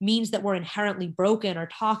trauma means that we're inherently broken or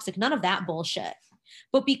toxic, none of that bullshit.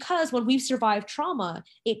 But because when we've survived trauma,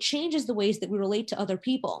 it changes the ways that we relate to other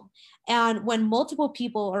people. And when multiple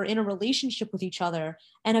people are in a relationship with each other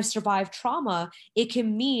and have survived trauma, it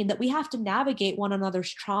can mean that we have to navigate one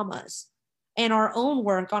another's traumas and our own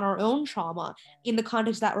work on our own trauma in the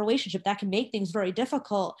context of that relationship. That can make things very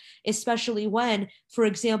difficult, especially when, for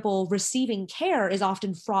example, receiving care is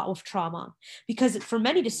often fraught with trauma. Because for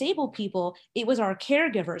many disabled people, it was our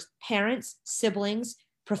caregivers, parents, siblings,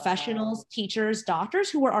 professionals, teachers, doctors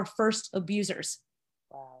who were our first abusers.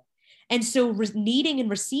 Wow. And so needing and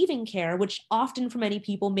receiving care, which often for many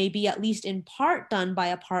people may be at least in part done by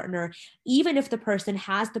a partner, even if the person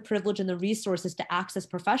has the privilege and the resources to access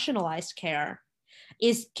professionalized care,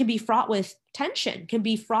 can be fraught with tension, can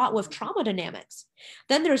be fraught with trauma dynamics.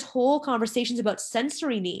 Then there's whole conversations about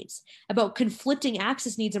sensory needs, about conflicting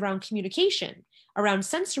access needs around communication, around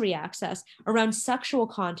sensory access, around sexual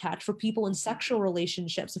contact for people in sexual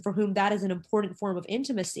relationships, for whom that is an important form of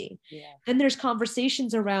intimacy. Yeah. Then there's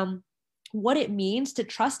conversations around what it means to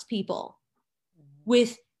trust people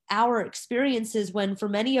with our experiences, when for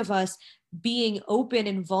many of us, being open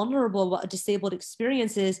and vulnerable about disabled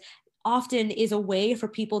experiences often is a way for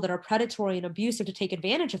people that are predatory and abusive to take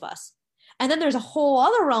advantage of us. And then there's a whole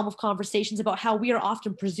other realm of conversations about how we are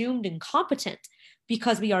often presumed incompetent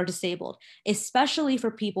because we are disabled, especially for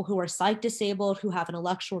people who are psych disabled, who have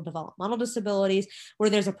intellectual or developmental disabilities, where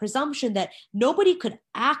there's a presumption that nobody could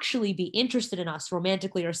actually be interested in us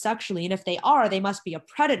romantically or sexually. And if they are, they must be a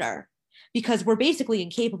predator, because we're basically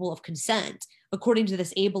incapable of consent, according to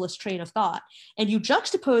this ableist train of thought. And you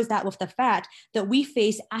juxtapose that with the fact that we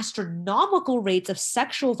face astronomical rates of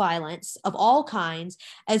sexual violence of all kinds,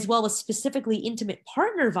 as well as specifically intimate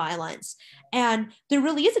partner violence. And there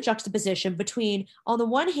really is a juxtaposition between, on the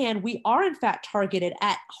one hand, we are in fact targeted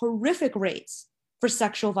at horrific rates for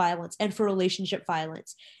sexual violence and for relationship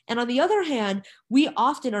violence. And on the other hand, we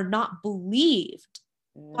often are not believed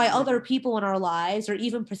by other people in our lives, or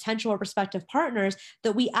even potential or prospective partners,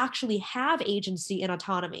 that we actually have agency and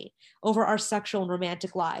autonomy over our sexual and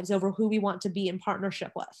romantic lives, over who we want to be in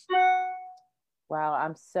partnership with. Wow,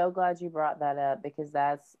 I'm so glad you brought that up, because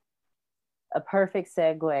that's a perfect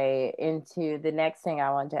segue into the next thing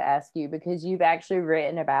I want to ask you, because you've actually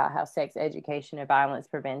written about how sex education and violence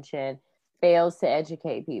prevention fails to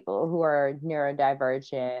educate people who are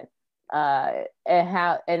neurodivergent,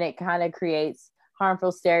 and it kind of creates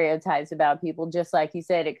harmful stereotypes about people. Just like you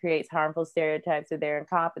said, it creates harmful stereotypes that they're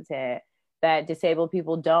incompetent, that disabled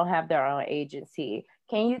people don't have their own agency.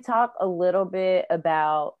 Can you talk a little bit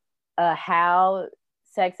about how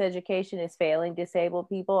sex education is failing disabled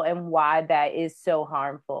people and why that is so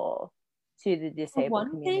harmful to the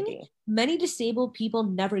disabled community? Many disabled people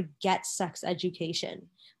never get sex education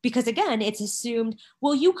because, again, it's assumed,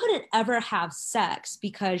 well, you couldn't ever have sex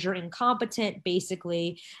because you're incompetent,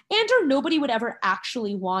 basically, and or nobody would ever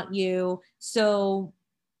actually want you. So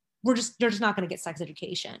they're just not going to get sex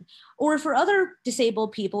education. Or for other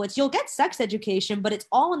disabled people, it's, you'll get sex education, but it's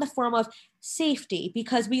all in the form of safety,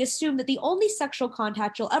 because we assume that the only sexual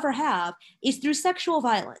contact you'll ever have is through sexual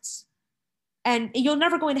violence. And you're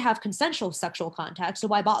never going to have consensual sexual contact, so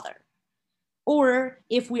why bother? Or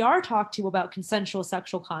if we are talked to about consensual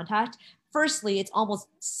sexual contact, firstly, it's almost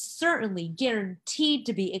certainly guaranteed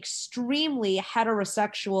to be extremely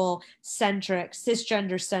heterosexual centric,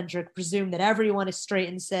 cisgender centric, presume that everyone is straight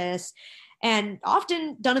and cis, and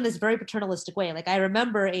often done in this very paternalistic way. Like, I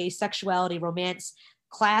remember a sexuality romance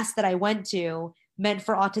class that I went to meant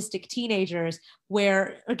for autistic teenagers,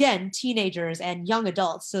 where, again, teenagers and young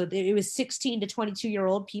adults. So it was 16 to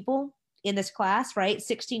 22-year-old people in this class, right?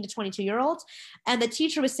 16 to 22-year-olds. And the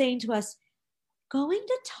teacher was saying to us, going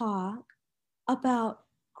to talk about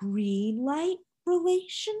green light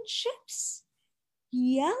relationships,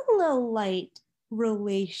 yellow light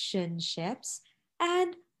relationships,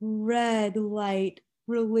 and red light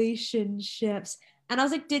relationships. And I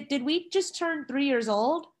was like, did we just turn 3 years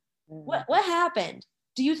old? What happened?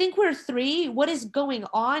 Do you think we're 3? What is going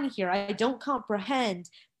on here? I don't comprehend,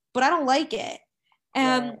 but I don't like it.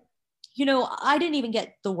 And, you know, I didn't even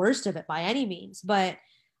get the worst of it by any means, but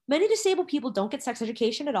many disabled people don't get sex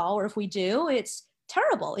education at all. Or if we do, it's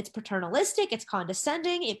terrible. It's paternalistic. It's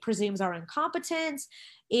condescending. It presumes our incompetence.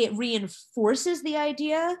 It reinforces the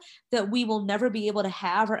idea that we will never be able to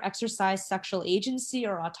have or exercise sexual agency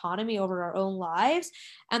or autonomy over our own lives.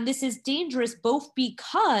 And this is dangerous both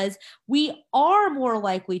because we are more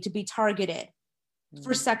likely to be targeted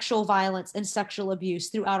for sexual violence and sexual abuse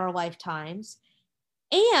throughout our lifetimes,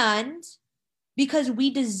 and because we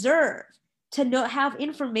deserve to have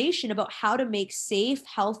information about how to make safe,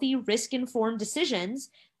 healthy, risk-informed decisions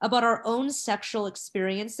about our own sexual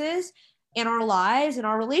experiences in our lives and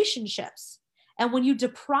our relationships. And when you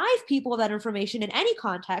deprive people of that information in any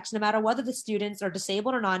context, no matter whether the students are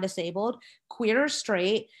disabled or non-disabled, queer or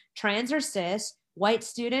straight, trans or cis, white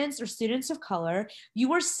students or students of color,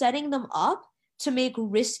 you are setting them up to make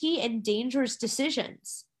risky and dangerous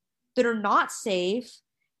decisions that are not safe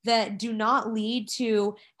that do not lead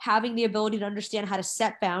to having the ability to understand how to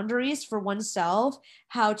set boundaries for oneself,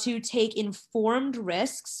 how to take informed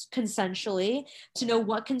risks consensually, to know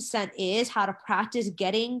what consent is, how to practice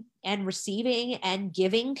getting and receiving and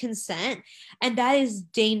giving consent. And that is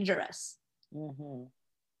dangerous. Mm-hmm.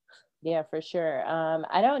 Yeah, for sure.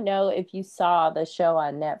 I don't know if you saw the show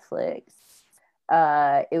on Netflix.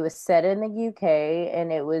 It was set in the UK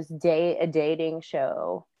and it was a dating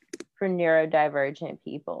show for neurodivergent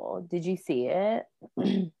people. Did you see it?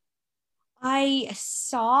 I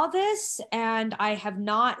saw this and I have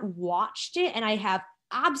not watched it, and I have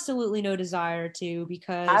absolutely no desire to,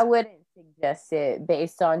 because I wouldn't suggest it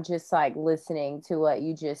based on just like listening to what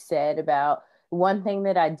you just said. About one thing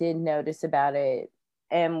that I did notice about it,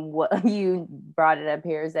 and what you brought it up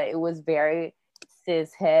here, is that it was very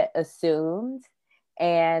cishet assumed.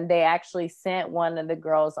 And they actually sent one of the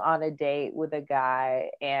girls on a date with a guy.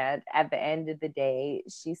 And at the end of the date,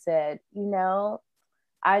 she said,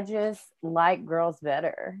 I just like girls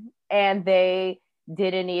better. And they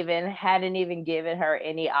hadn't even given her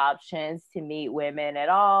any options to meet women at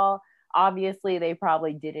all. Obviously, they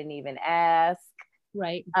probably didn't even ask.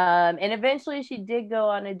 right. And eventually she did go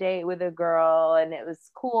on a date with a girl and it was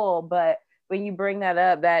cool. But when you bring that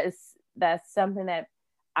up, that's something that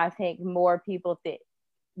I think more people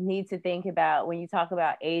need to think about when you talk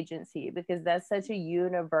about agency, because that's such a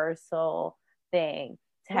universal thing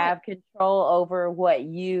to have control over what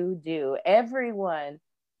you do. Everyone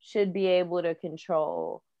should be able to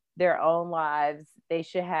control their own lives. They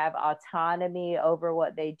should have autonomy over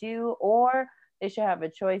what they do, or they should have a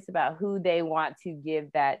choice about who they want to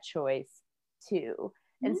give that choice to.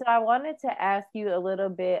 Mm-hmm. And so I wanted to ask you a little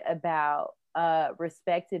bit about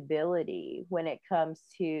respectability when it comes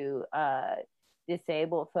to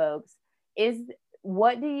disabled folks. Do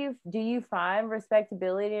you find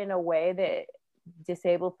respectability in a way that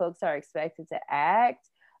disabled folks are expected to act?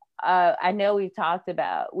 I know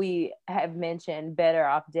we have mentioned better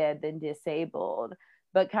off dead than disabled,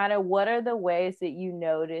 but kind of what are the ways that you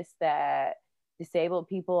notice that disabled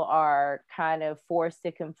people are kind of forced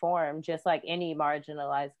to conform, just like any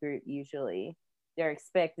marginalized group? Usually they're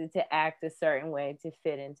expected to act a certain way to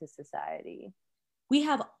fit into society. We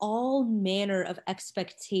have all manner of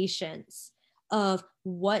expectations of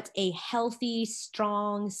what a healthy,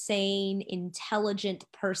 strong, sane, intelligent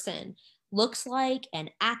person looks like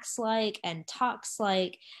and acts like and talks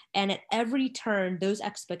like. And at every turn, those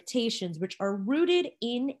expectations, which are rooted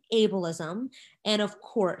in ableism and of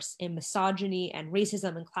course in misogyny and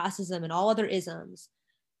racism and classism and all other isms,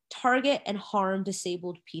 target and harm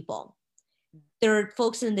disabled people. There are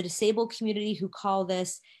folks in the disabled community who call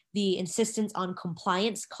this the insistence on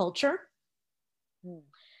compliance culture.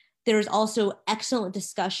 There's also excellent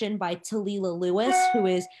discussion by Talila Lewis, who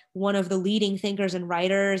is one of the leading thinkers and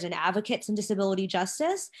writers and advocates in disability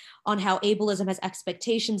justice, on how ableism has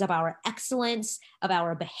expectations of our excellence, of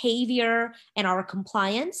our behavior, and our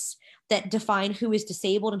compliance that define who is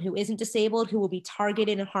disabled and who isn't disabled, who will be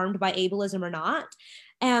targeted and harmed by ableism or not.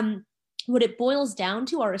 What it boils down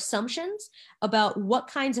to are assumptions about what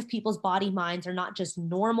kinds of people's body minds are not just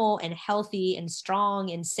normal and healthy and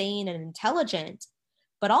strong and sane and intelligent,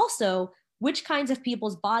 but also which kinds of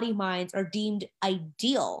people's body minds are deemed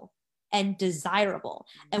ideal and desirable.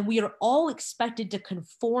 And we are all expected to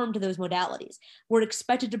conform to those modalities. We're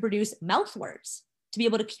expected to produce mouth words, to be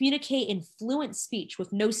able to communicate in fluent speech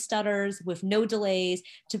with no stutters, with no delays,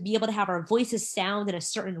 to be able to have our voices sound in a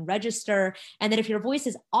certain register. And that if your voice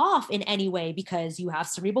is off in any way because you have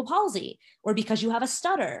cerebral palsy, or because you have a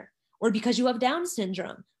stutter, or because you have Down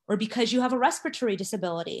syndrome, or because you have a respiratory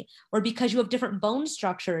disability, or because you have different bone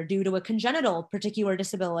structure due to a congenital particular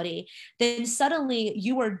disability, then suddenly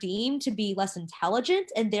you are deemed to be less intelligent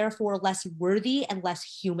and therefore less worthy and less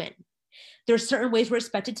human. There are certain ways we're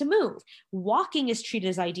expected to move. Walking is treated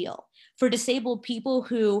as ideal. For disabled people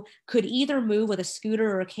who could either move with a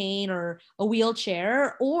scooter or a cane or a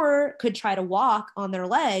wheelchair, or could try to walk on their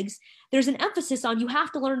legs, there's an emphasis on you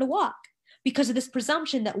have to learn to walk, because of this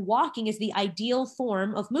presumption that walking is the ideal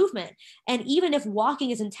form of movement. And even if walking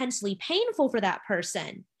is intensely painful for that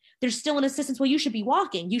person, there's still an insistence, well, you should be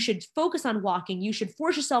walking. You should focus on walking. You should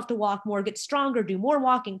force yourself to walk more, get stronger, do more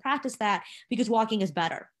walking, practice that, because walking is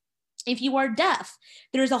better. If you are deaf,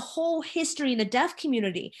 there's a whole history in the deaf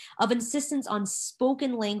community of insistence on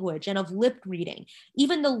spoken language and of lip reading.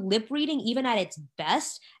 Even the lip reading, even at its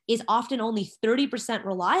best, is often only 30%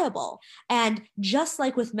 reliable. And just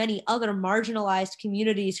like with many other marginalized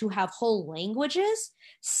communities who have whole languages,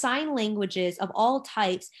 sign languages of all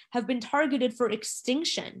types have been targeted for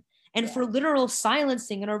extinction and for literal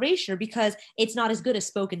silencing and erasure, because it's not as good as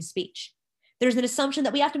spoken speech. There's an assumption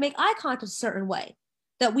that we have to make eye contact a certain way,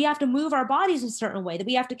 that we have to move our bodies in a certain way, that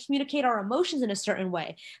we have to communicate our emotions in a certain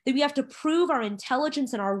way, that we have to prove our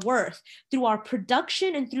intelligence and our worth through our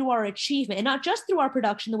production and through our achievement. And not just through our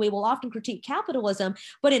production, the way we'll often critique capitalism,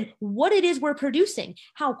 but in what it is we're producing,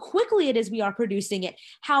 how quickly it is we are producing it,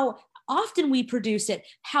 how often we produce it,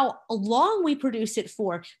 how long we produce it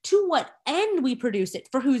for, to what end we produce it,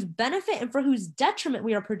 for whose benefit and for whose detriment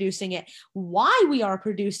we are producing it, why we are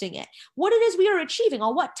producing it, what it is we are achieving,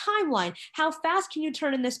 on what timeline, how fast can you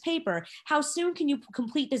turn in this paper, how soon can you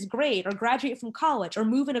complete this grade or graduate from college or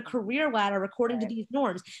move in a career ladder according to these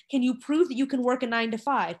norms, can you prove that you can work a 9 to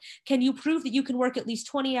 5, can you prove that you can work at least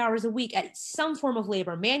 20 hours a week at some form of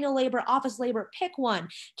labor, manual labor, office labor, pick one,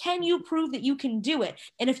 can you prove that you can do it?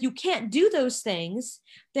 And if you can't do those things,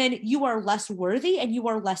 then you are less worthy and you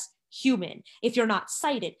are less human. If you're not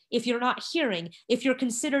sighted, if you're not hearing, if you're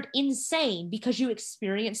considered insane because you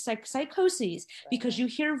experience psychoses, because you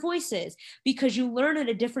hear voices, because you learn at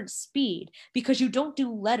a different speed, because you don't do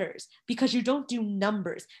letters, because you don't do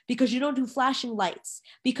numbers, because you don't do flashing lights,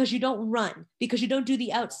 because you don't run, because you don't do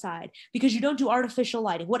the outside, because you don't do artificial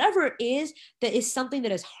lighting, whatever it is that is something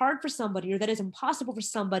that is hard for somebody or that is impossible for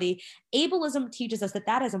somebody, ableism teaches us that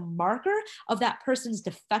that is a marker of that person's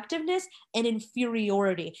defectiveness and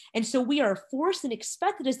inferiority. And so we are forced and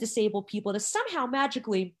expected as disabled people to somehow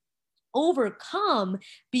magically overcome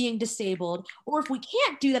being disabled, or if we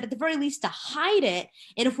can't do that, at the very least to hide it.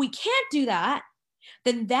 And if we can't do that,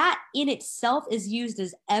 then that in itself is used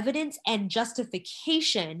as evidence and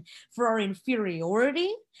justification for our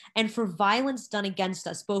inferiority and for violence done against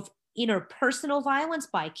us, both interpersonal violence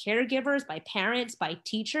by caregivers, by parents, by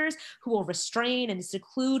teachers who will restrain and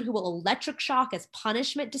seclude, who will electric shock as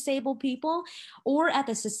punishment disabled people, or at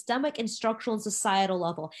the systemic and structural and societal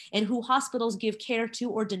level, and who hospitals give care to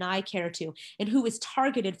or deny care to, and who is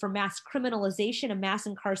targeted for mass criminalization and mass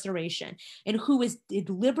incarceration, and who is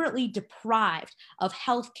deliberately deprived of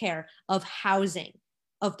healthcare, of housing,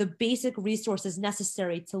 of the basic resources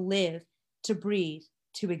necessary to live, to breathe,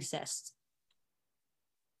 to exist.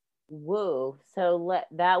 Woo. So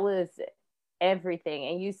that was everything.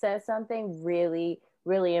 And you said something really,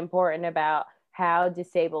 really important about how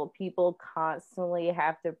disabled people constantly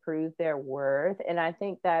have to prove their worth. And I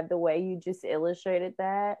think that the way you just illustrated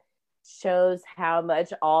that shows how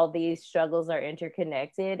much all these struggles are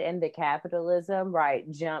interconnected, and the capitalism, right,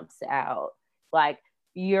 jumps out. Like,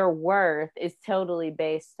 your worth is totally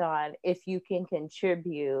based on if you can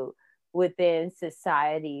contribute within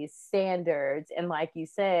society's standards. And like you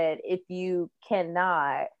said, if you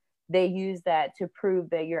cannot, they use that to prove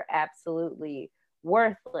that you're absolutely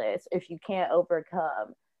worthless if you can't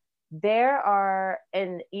overcome. There are,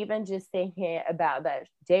 and even just thinking about that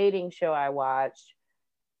dating show I watched,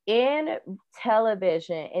 in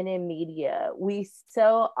television and in media, we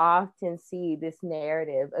so often see this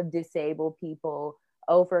narrative of disabled people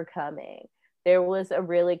overcoming. There was a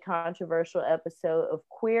really controversial episode of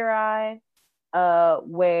Queer Eye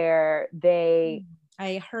where they...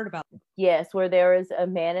 I heard about it. Yes, where there was a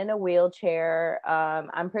man in a wheelchair.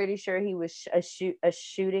 I'm pretty sure he was a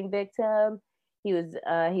shooting victim. He's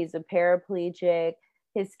a paraplegic.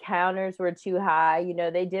 His counters were too high. You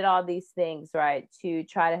know, they did all these things, right, to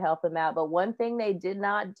try to help him out. But one thing they did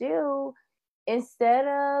not do, instead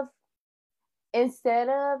of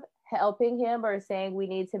helping him or saying we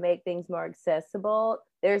need to make things more accessible,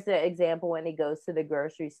 there's an example when he goes to the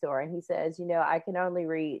grocery store and he says, you know, I can only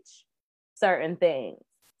reach certain things.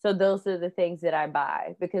 So those are the things that I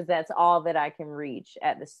buy because that's all that I can reach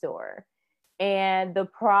at the store. And the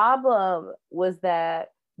problem was that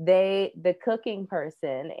the cooking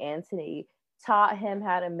person, Anthony, taught him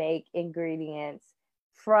how to make ingredients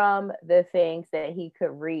from the things that he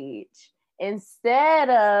could reach instead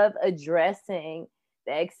of addressing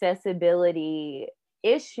the accessibility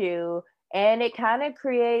issue. And it kind of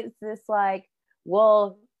creates this like,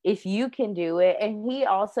 well, if you can do it. And he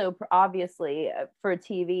also obviously for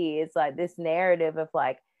TV, it's like this narrative of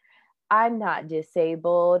like, I'm not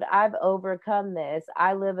disabled, I've overcome this,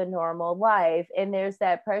 I live a normal life. And there's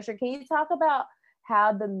that pressure. Can you talk about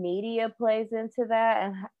how the media plays into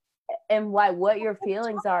that and what your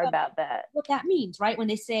feelings are about that? What that means, right? When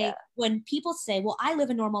they say, when people say, well, I live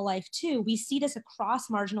a normal life too, we see this across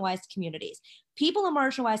marginalized communities. People in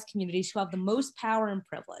marginalized communities who have the most power and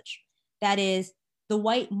privilege, that is the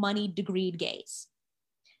white moneyed degreed gays,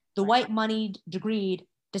 the white moneyed degreed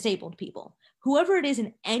disabled people, whoever it is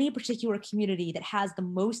in any particular community that has the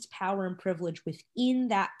most power and privilege within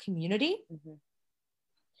that community,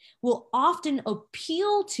 will often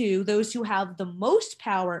appeal to those who have the most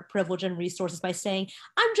power, privilege, and resources by saying,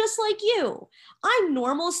 I'm just like you. I'm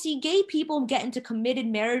normal. See gay people get into committed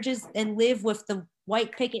marriages and live with the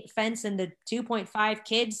white picket fence and the 2.5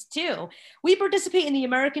 kids too. We participate in the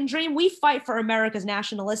American dream. We fight for America's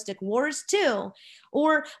nationalistic wars too.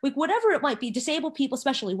 Or like whatever it might be, disabled people,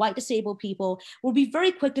 especially white disabled people, will be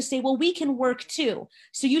very quick to say, well, we can work too.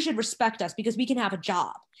 So you should respect us because we can have a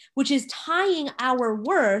job, which is tying our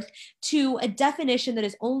worth to a definition that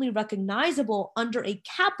is only recognizable under a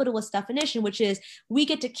capitalist definition, which is we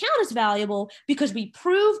get to count as valuable because we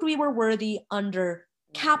proved we were worthy under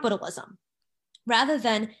capitalism, rather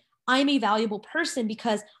than I'm a valuable person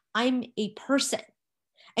because I'm a person.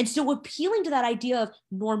 And so appealing to that idea of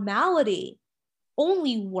normality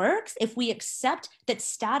only works if we accept that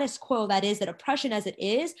status quo, that is, that oppression as it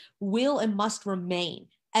is, will and must remain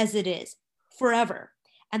as it is forever.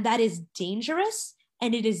 And that is dangerous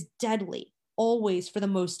and it is deadly, always for the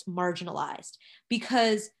most marginalized.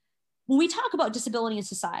 Because when we talk about disability in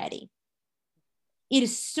society, it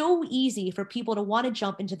is so easy for people to want to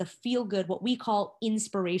jump into the feel good, what we call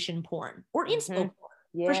inspiration porn or inspo porn.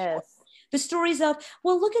 Yes. Sure. The stories of,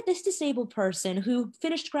 well, look at this disabled person who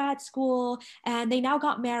finished grad school and they now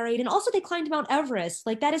got married and also they climbed Mount Everest.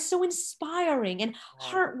 Like that is so inspiring and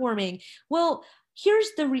heartwarming. Well,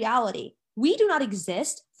 here's the reality. We do not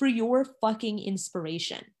exist for your fucking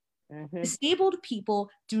inspiration. Disabled people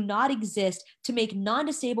do not exist to make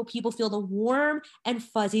non-disabled people feel the warm and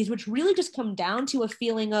fuzzies, which really just come down to a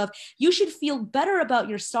feeling of you should feel better about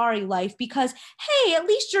your sorry life because, hey, at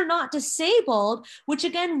least you're not disabled, which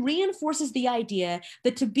again reinforces the idea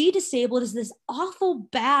that to be disabled is this awful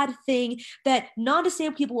bad thing that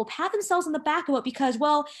non-disabled people will pat themselves on the back about because,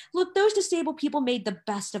 well, look, those disabled people made the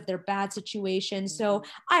best of their bad situation, so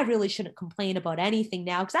I really shouldn't complain about anything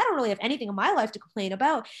now because I don't really have anything in my life to complain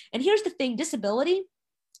about. And here's the thing, disability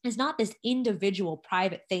is not this individual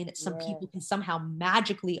private thing that some people can somehow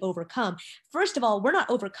magically overcome. First of all, we're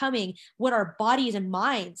not overcoming what our bodies and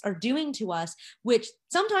minds are doing to us, which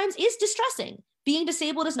sometimes is distressing. Being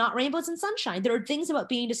disabled is not rainbows and sunshine. There are things about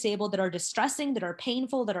being disabled that are distressing, that are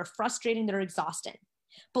painful, that are frustrating, that are exhausting.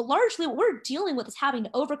 But largely what we're dealing with is having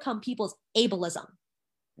to overcome people's ableism.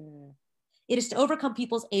 It is to overcome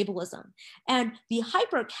people's ableism. And the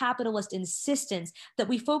hyper-capitalist insistence that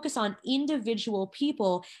we focus on individual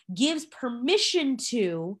people gives permission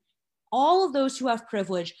to all of those who have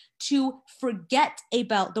privilege to forget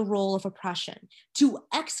about the role of oppression, to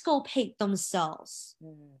exculpate themselves,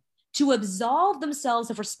 to absolve themselves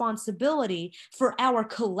of responsibility for our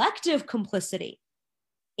collective complicity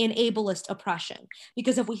in ableist oppression.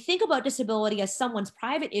 Because if we think about disability as someone's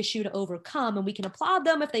private issue to overcome, and we can applaud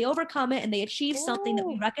them if they overcome it and they achieve something that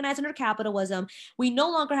we recognize under capitalism, we no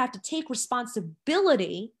longer have to take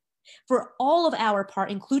responsibility for all of our part,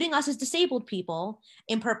 including us as disabled people,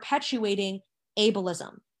 in perpetuating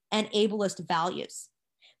ableism and ableist values.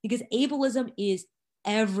 Because ableism is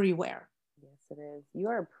everywhere. Yes, it is. You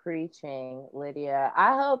are preaching, Lydia.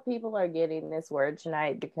 I hope people are getting this word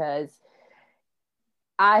tonight because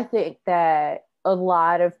I think that a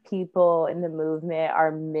lot of people in the movement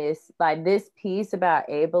are like this piece about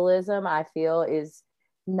ableism, I feel is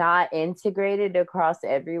not integrated across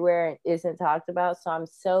everywhere and isn't talked about. So I'm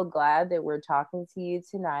so glad that we're talking to you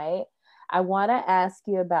tonight. I want to ask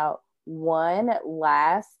you about one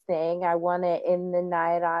last thing. I want to end the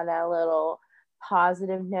night on a little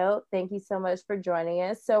positive note. Thank you so much for joining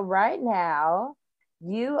us. So right now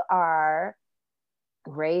you are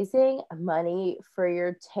raising money for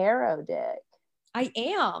your tarot deck. I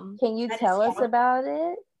am. Can you tell us about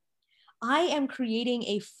it? I am creating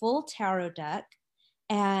a full tarot deck,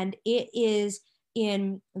 and it is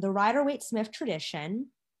in the Rider-Waite-Smith tradition.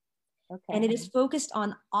 Okay. And it is focused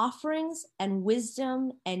on offerings and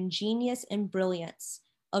wisdom and genius and brilliance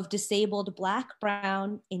of disabled Black,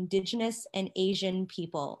 Brown, Indigenous, and Asian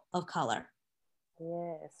people of color.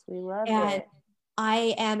 Yes, we love and it.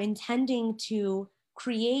 I am intending to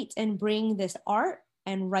create and bring this art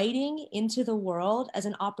and writing into the world as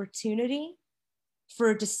an opportunity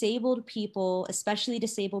for disabled people, especially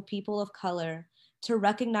disabled people of color, to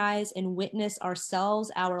recognize and witness ourselves,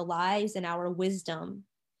 our lives, and our wisdom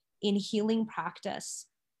in healing practice,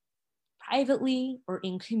 privately or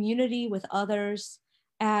in community with others,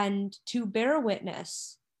 and to bear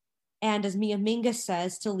witness. And as Mia Mingus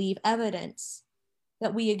says, to leave evidence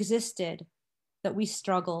that we existed, that we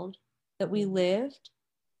struggled, that we lived,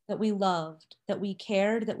 that we loved, that we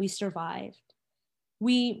cared, that we survived.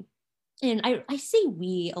 We and I say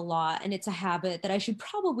we a lot, and it's a habit that I should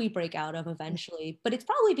probably break out of eventually, but it's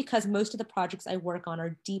probably because most of the projects I work on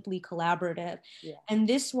are deeply collaborative. Yeah. And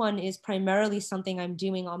this one is primarily something I'm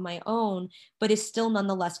doing on my own, but is still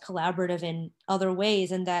nonetheless collaborative in other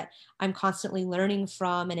ways, and that I'm constantly learning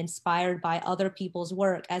from and inspired by other people's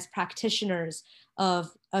work as practitioners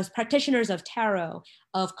of tarot,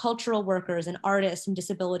 of cultural workers and artists in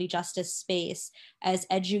disability justice space, as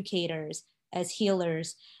educators, as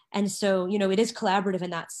healers. And so, it is collaborative in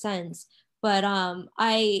that sense. But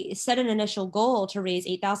I set an initial goal to raise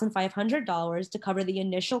 $8,500 to cover the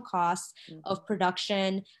initial costs of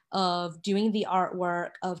production, of doing the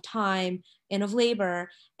artwork, of time, and of labor.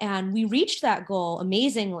 And we reached that goal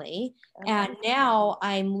amazingly. And now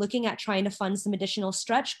I'm looking at trying to fund some additional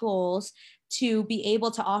stretch goals to be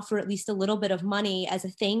able to offer at least a little bit of money as a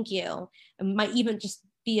thank you. It might even just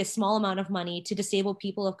be a small amount of money to disabled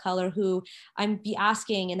people of color who I'm be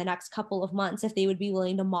asking in the next couple of months if they would be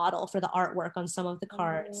willing to model for the artwork on some of the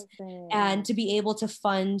cards. And to be able to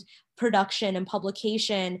fund production and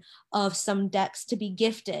publication of some decks to be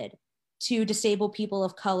gifted to disabled people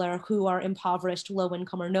of color who are impoverished, low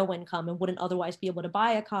income or no income, and wouldn't otherwise be able to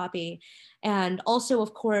buy a copy. And also,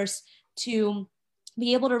 of course, to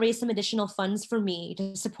be able to raise some additional funds for me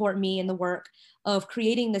to support me in the work of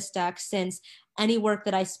creating this deck, since any work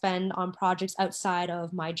that I spend on projects outside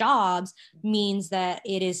of my jobs means that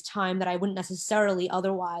it is time that I wouldn't necessarily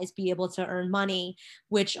otherwise be able to earn money,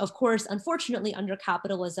 which of course, unfortunately, under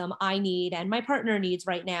capitalism, I need and my partner needs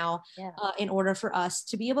right now in order for us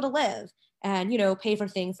to be able to live and, pay for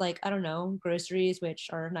things like, I don't know, groceries, which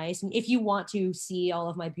are nice. And if you want to see all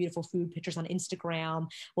of my beautiful food pictures on Instagram,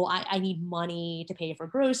 well, I need money to pay for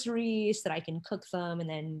groceries so that I can cook them and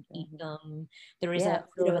then eat them. There is a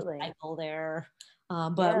bit of a cycle there.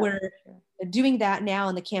 But we're doing that now,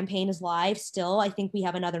 and the campaign is live still. I think we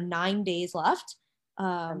have another 9 days left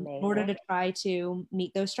in order to try to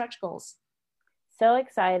meet those stretch goals. So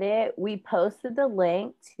excited. We posted the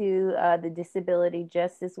link to the Disability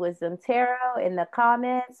Justice Wisdom Tarot in the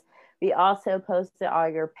comments. We also posted all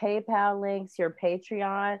your PayPal links, your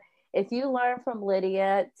Patreon. If you learn from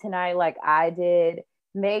Lydia tonight, like I did,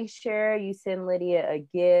 make sure you send Lydia a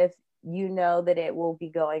gift. You know that it will be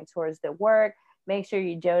going towards the work. Make sure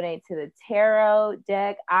you donate to the tarot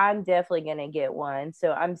deck. I'm definitely going to get one.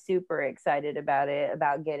 So I'm super excited about it,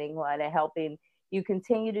 about getting one and helping you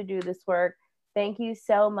continue to do this work. Thank you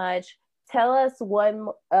so much. Tell us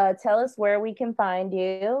where we can find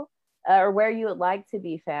you or where you would like to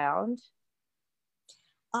be found.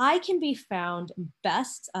 I can be found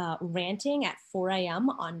best ranting at 4 a.m.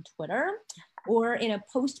 on Twitter, or in a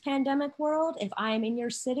post-pandemic world, if I'm in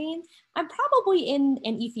your city, I'm probably in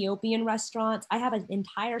an Ethiopian restaurant. I have an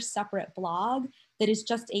entire separate blog that is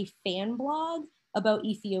just a fan blog about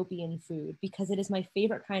Ethiopian food because it is my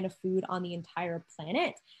favorite kind of food on the entire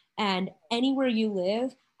planet. And anywhere you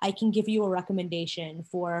live, I can give you a recommendation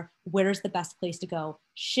for where's the best place to go.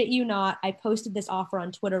 Shit you not, I posted this offer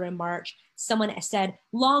on Twitter in March. Someone said,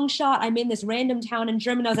 long shot, I'm in this random town in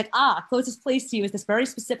Germany. I was like, closest place to you is this very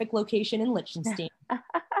specific location in Liechtenstein.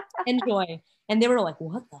 Enjoy. And they were like,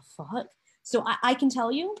 what the fuck? So I can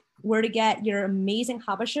tell you where to get your amazing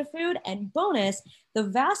Habesha food. And bonus, the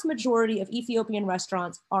vast majority of Ethiopian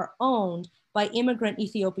restaurants are owned by immigrant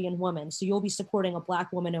Ethiopian women. So you'll be supporting a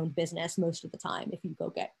Black woman-owned business most of the time if you go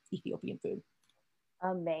get Ethiopian food.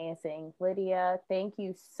 Amazing. Lydia, thank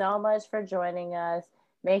you so much for joining us.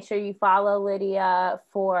 Make sure you follow Lydia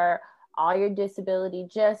for all your disability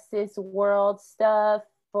justice world stuff,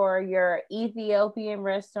 for your Ethiopian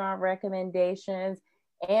restaurant recommendations,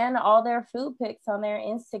 and all their food pics on their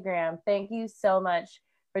Instagram. Thank you so much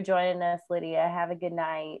for joining us, Lydia. Have a good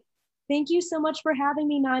night. Thank you so much for having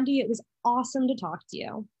me, Nandi. It was awesome to talk to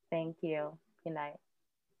you. Thank you. Good night.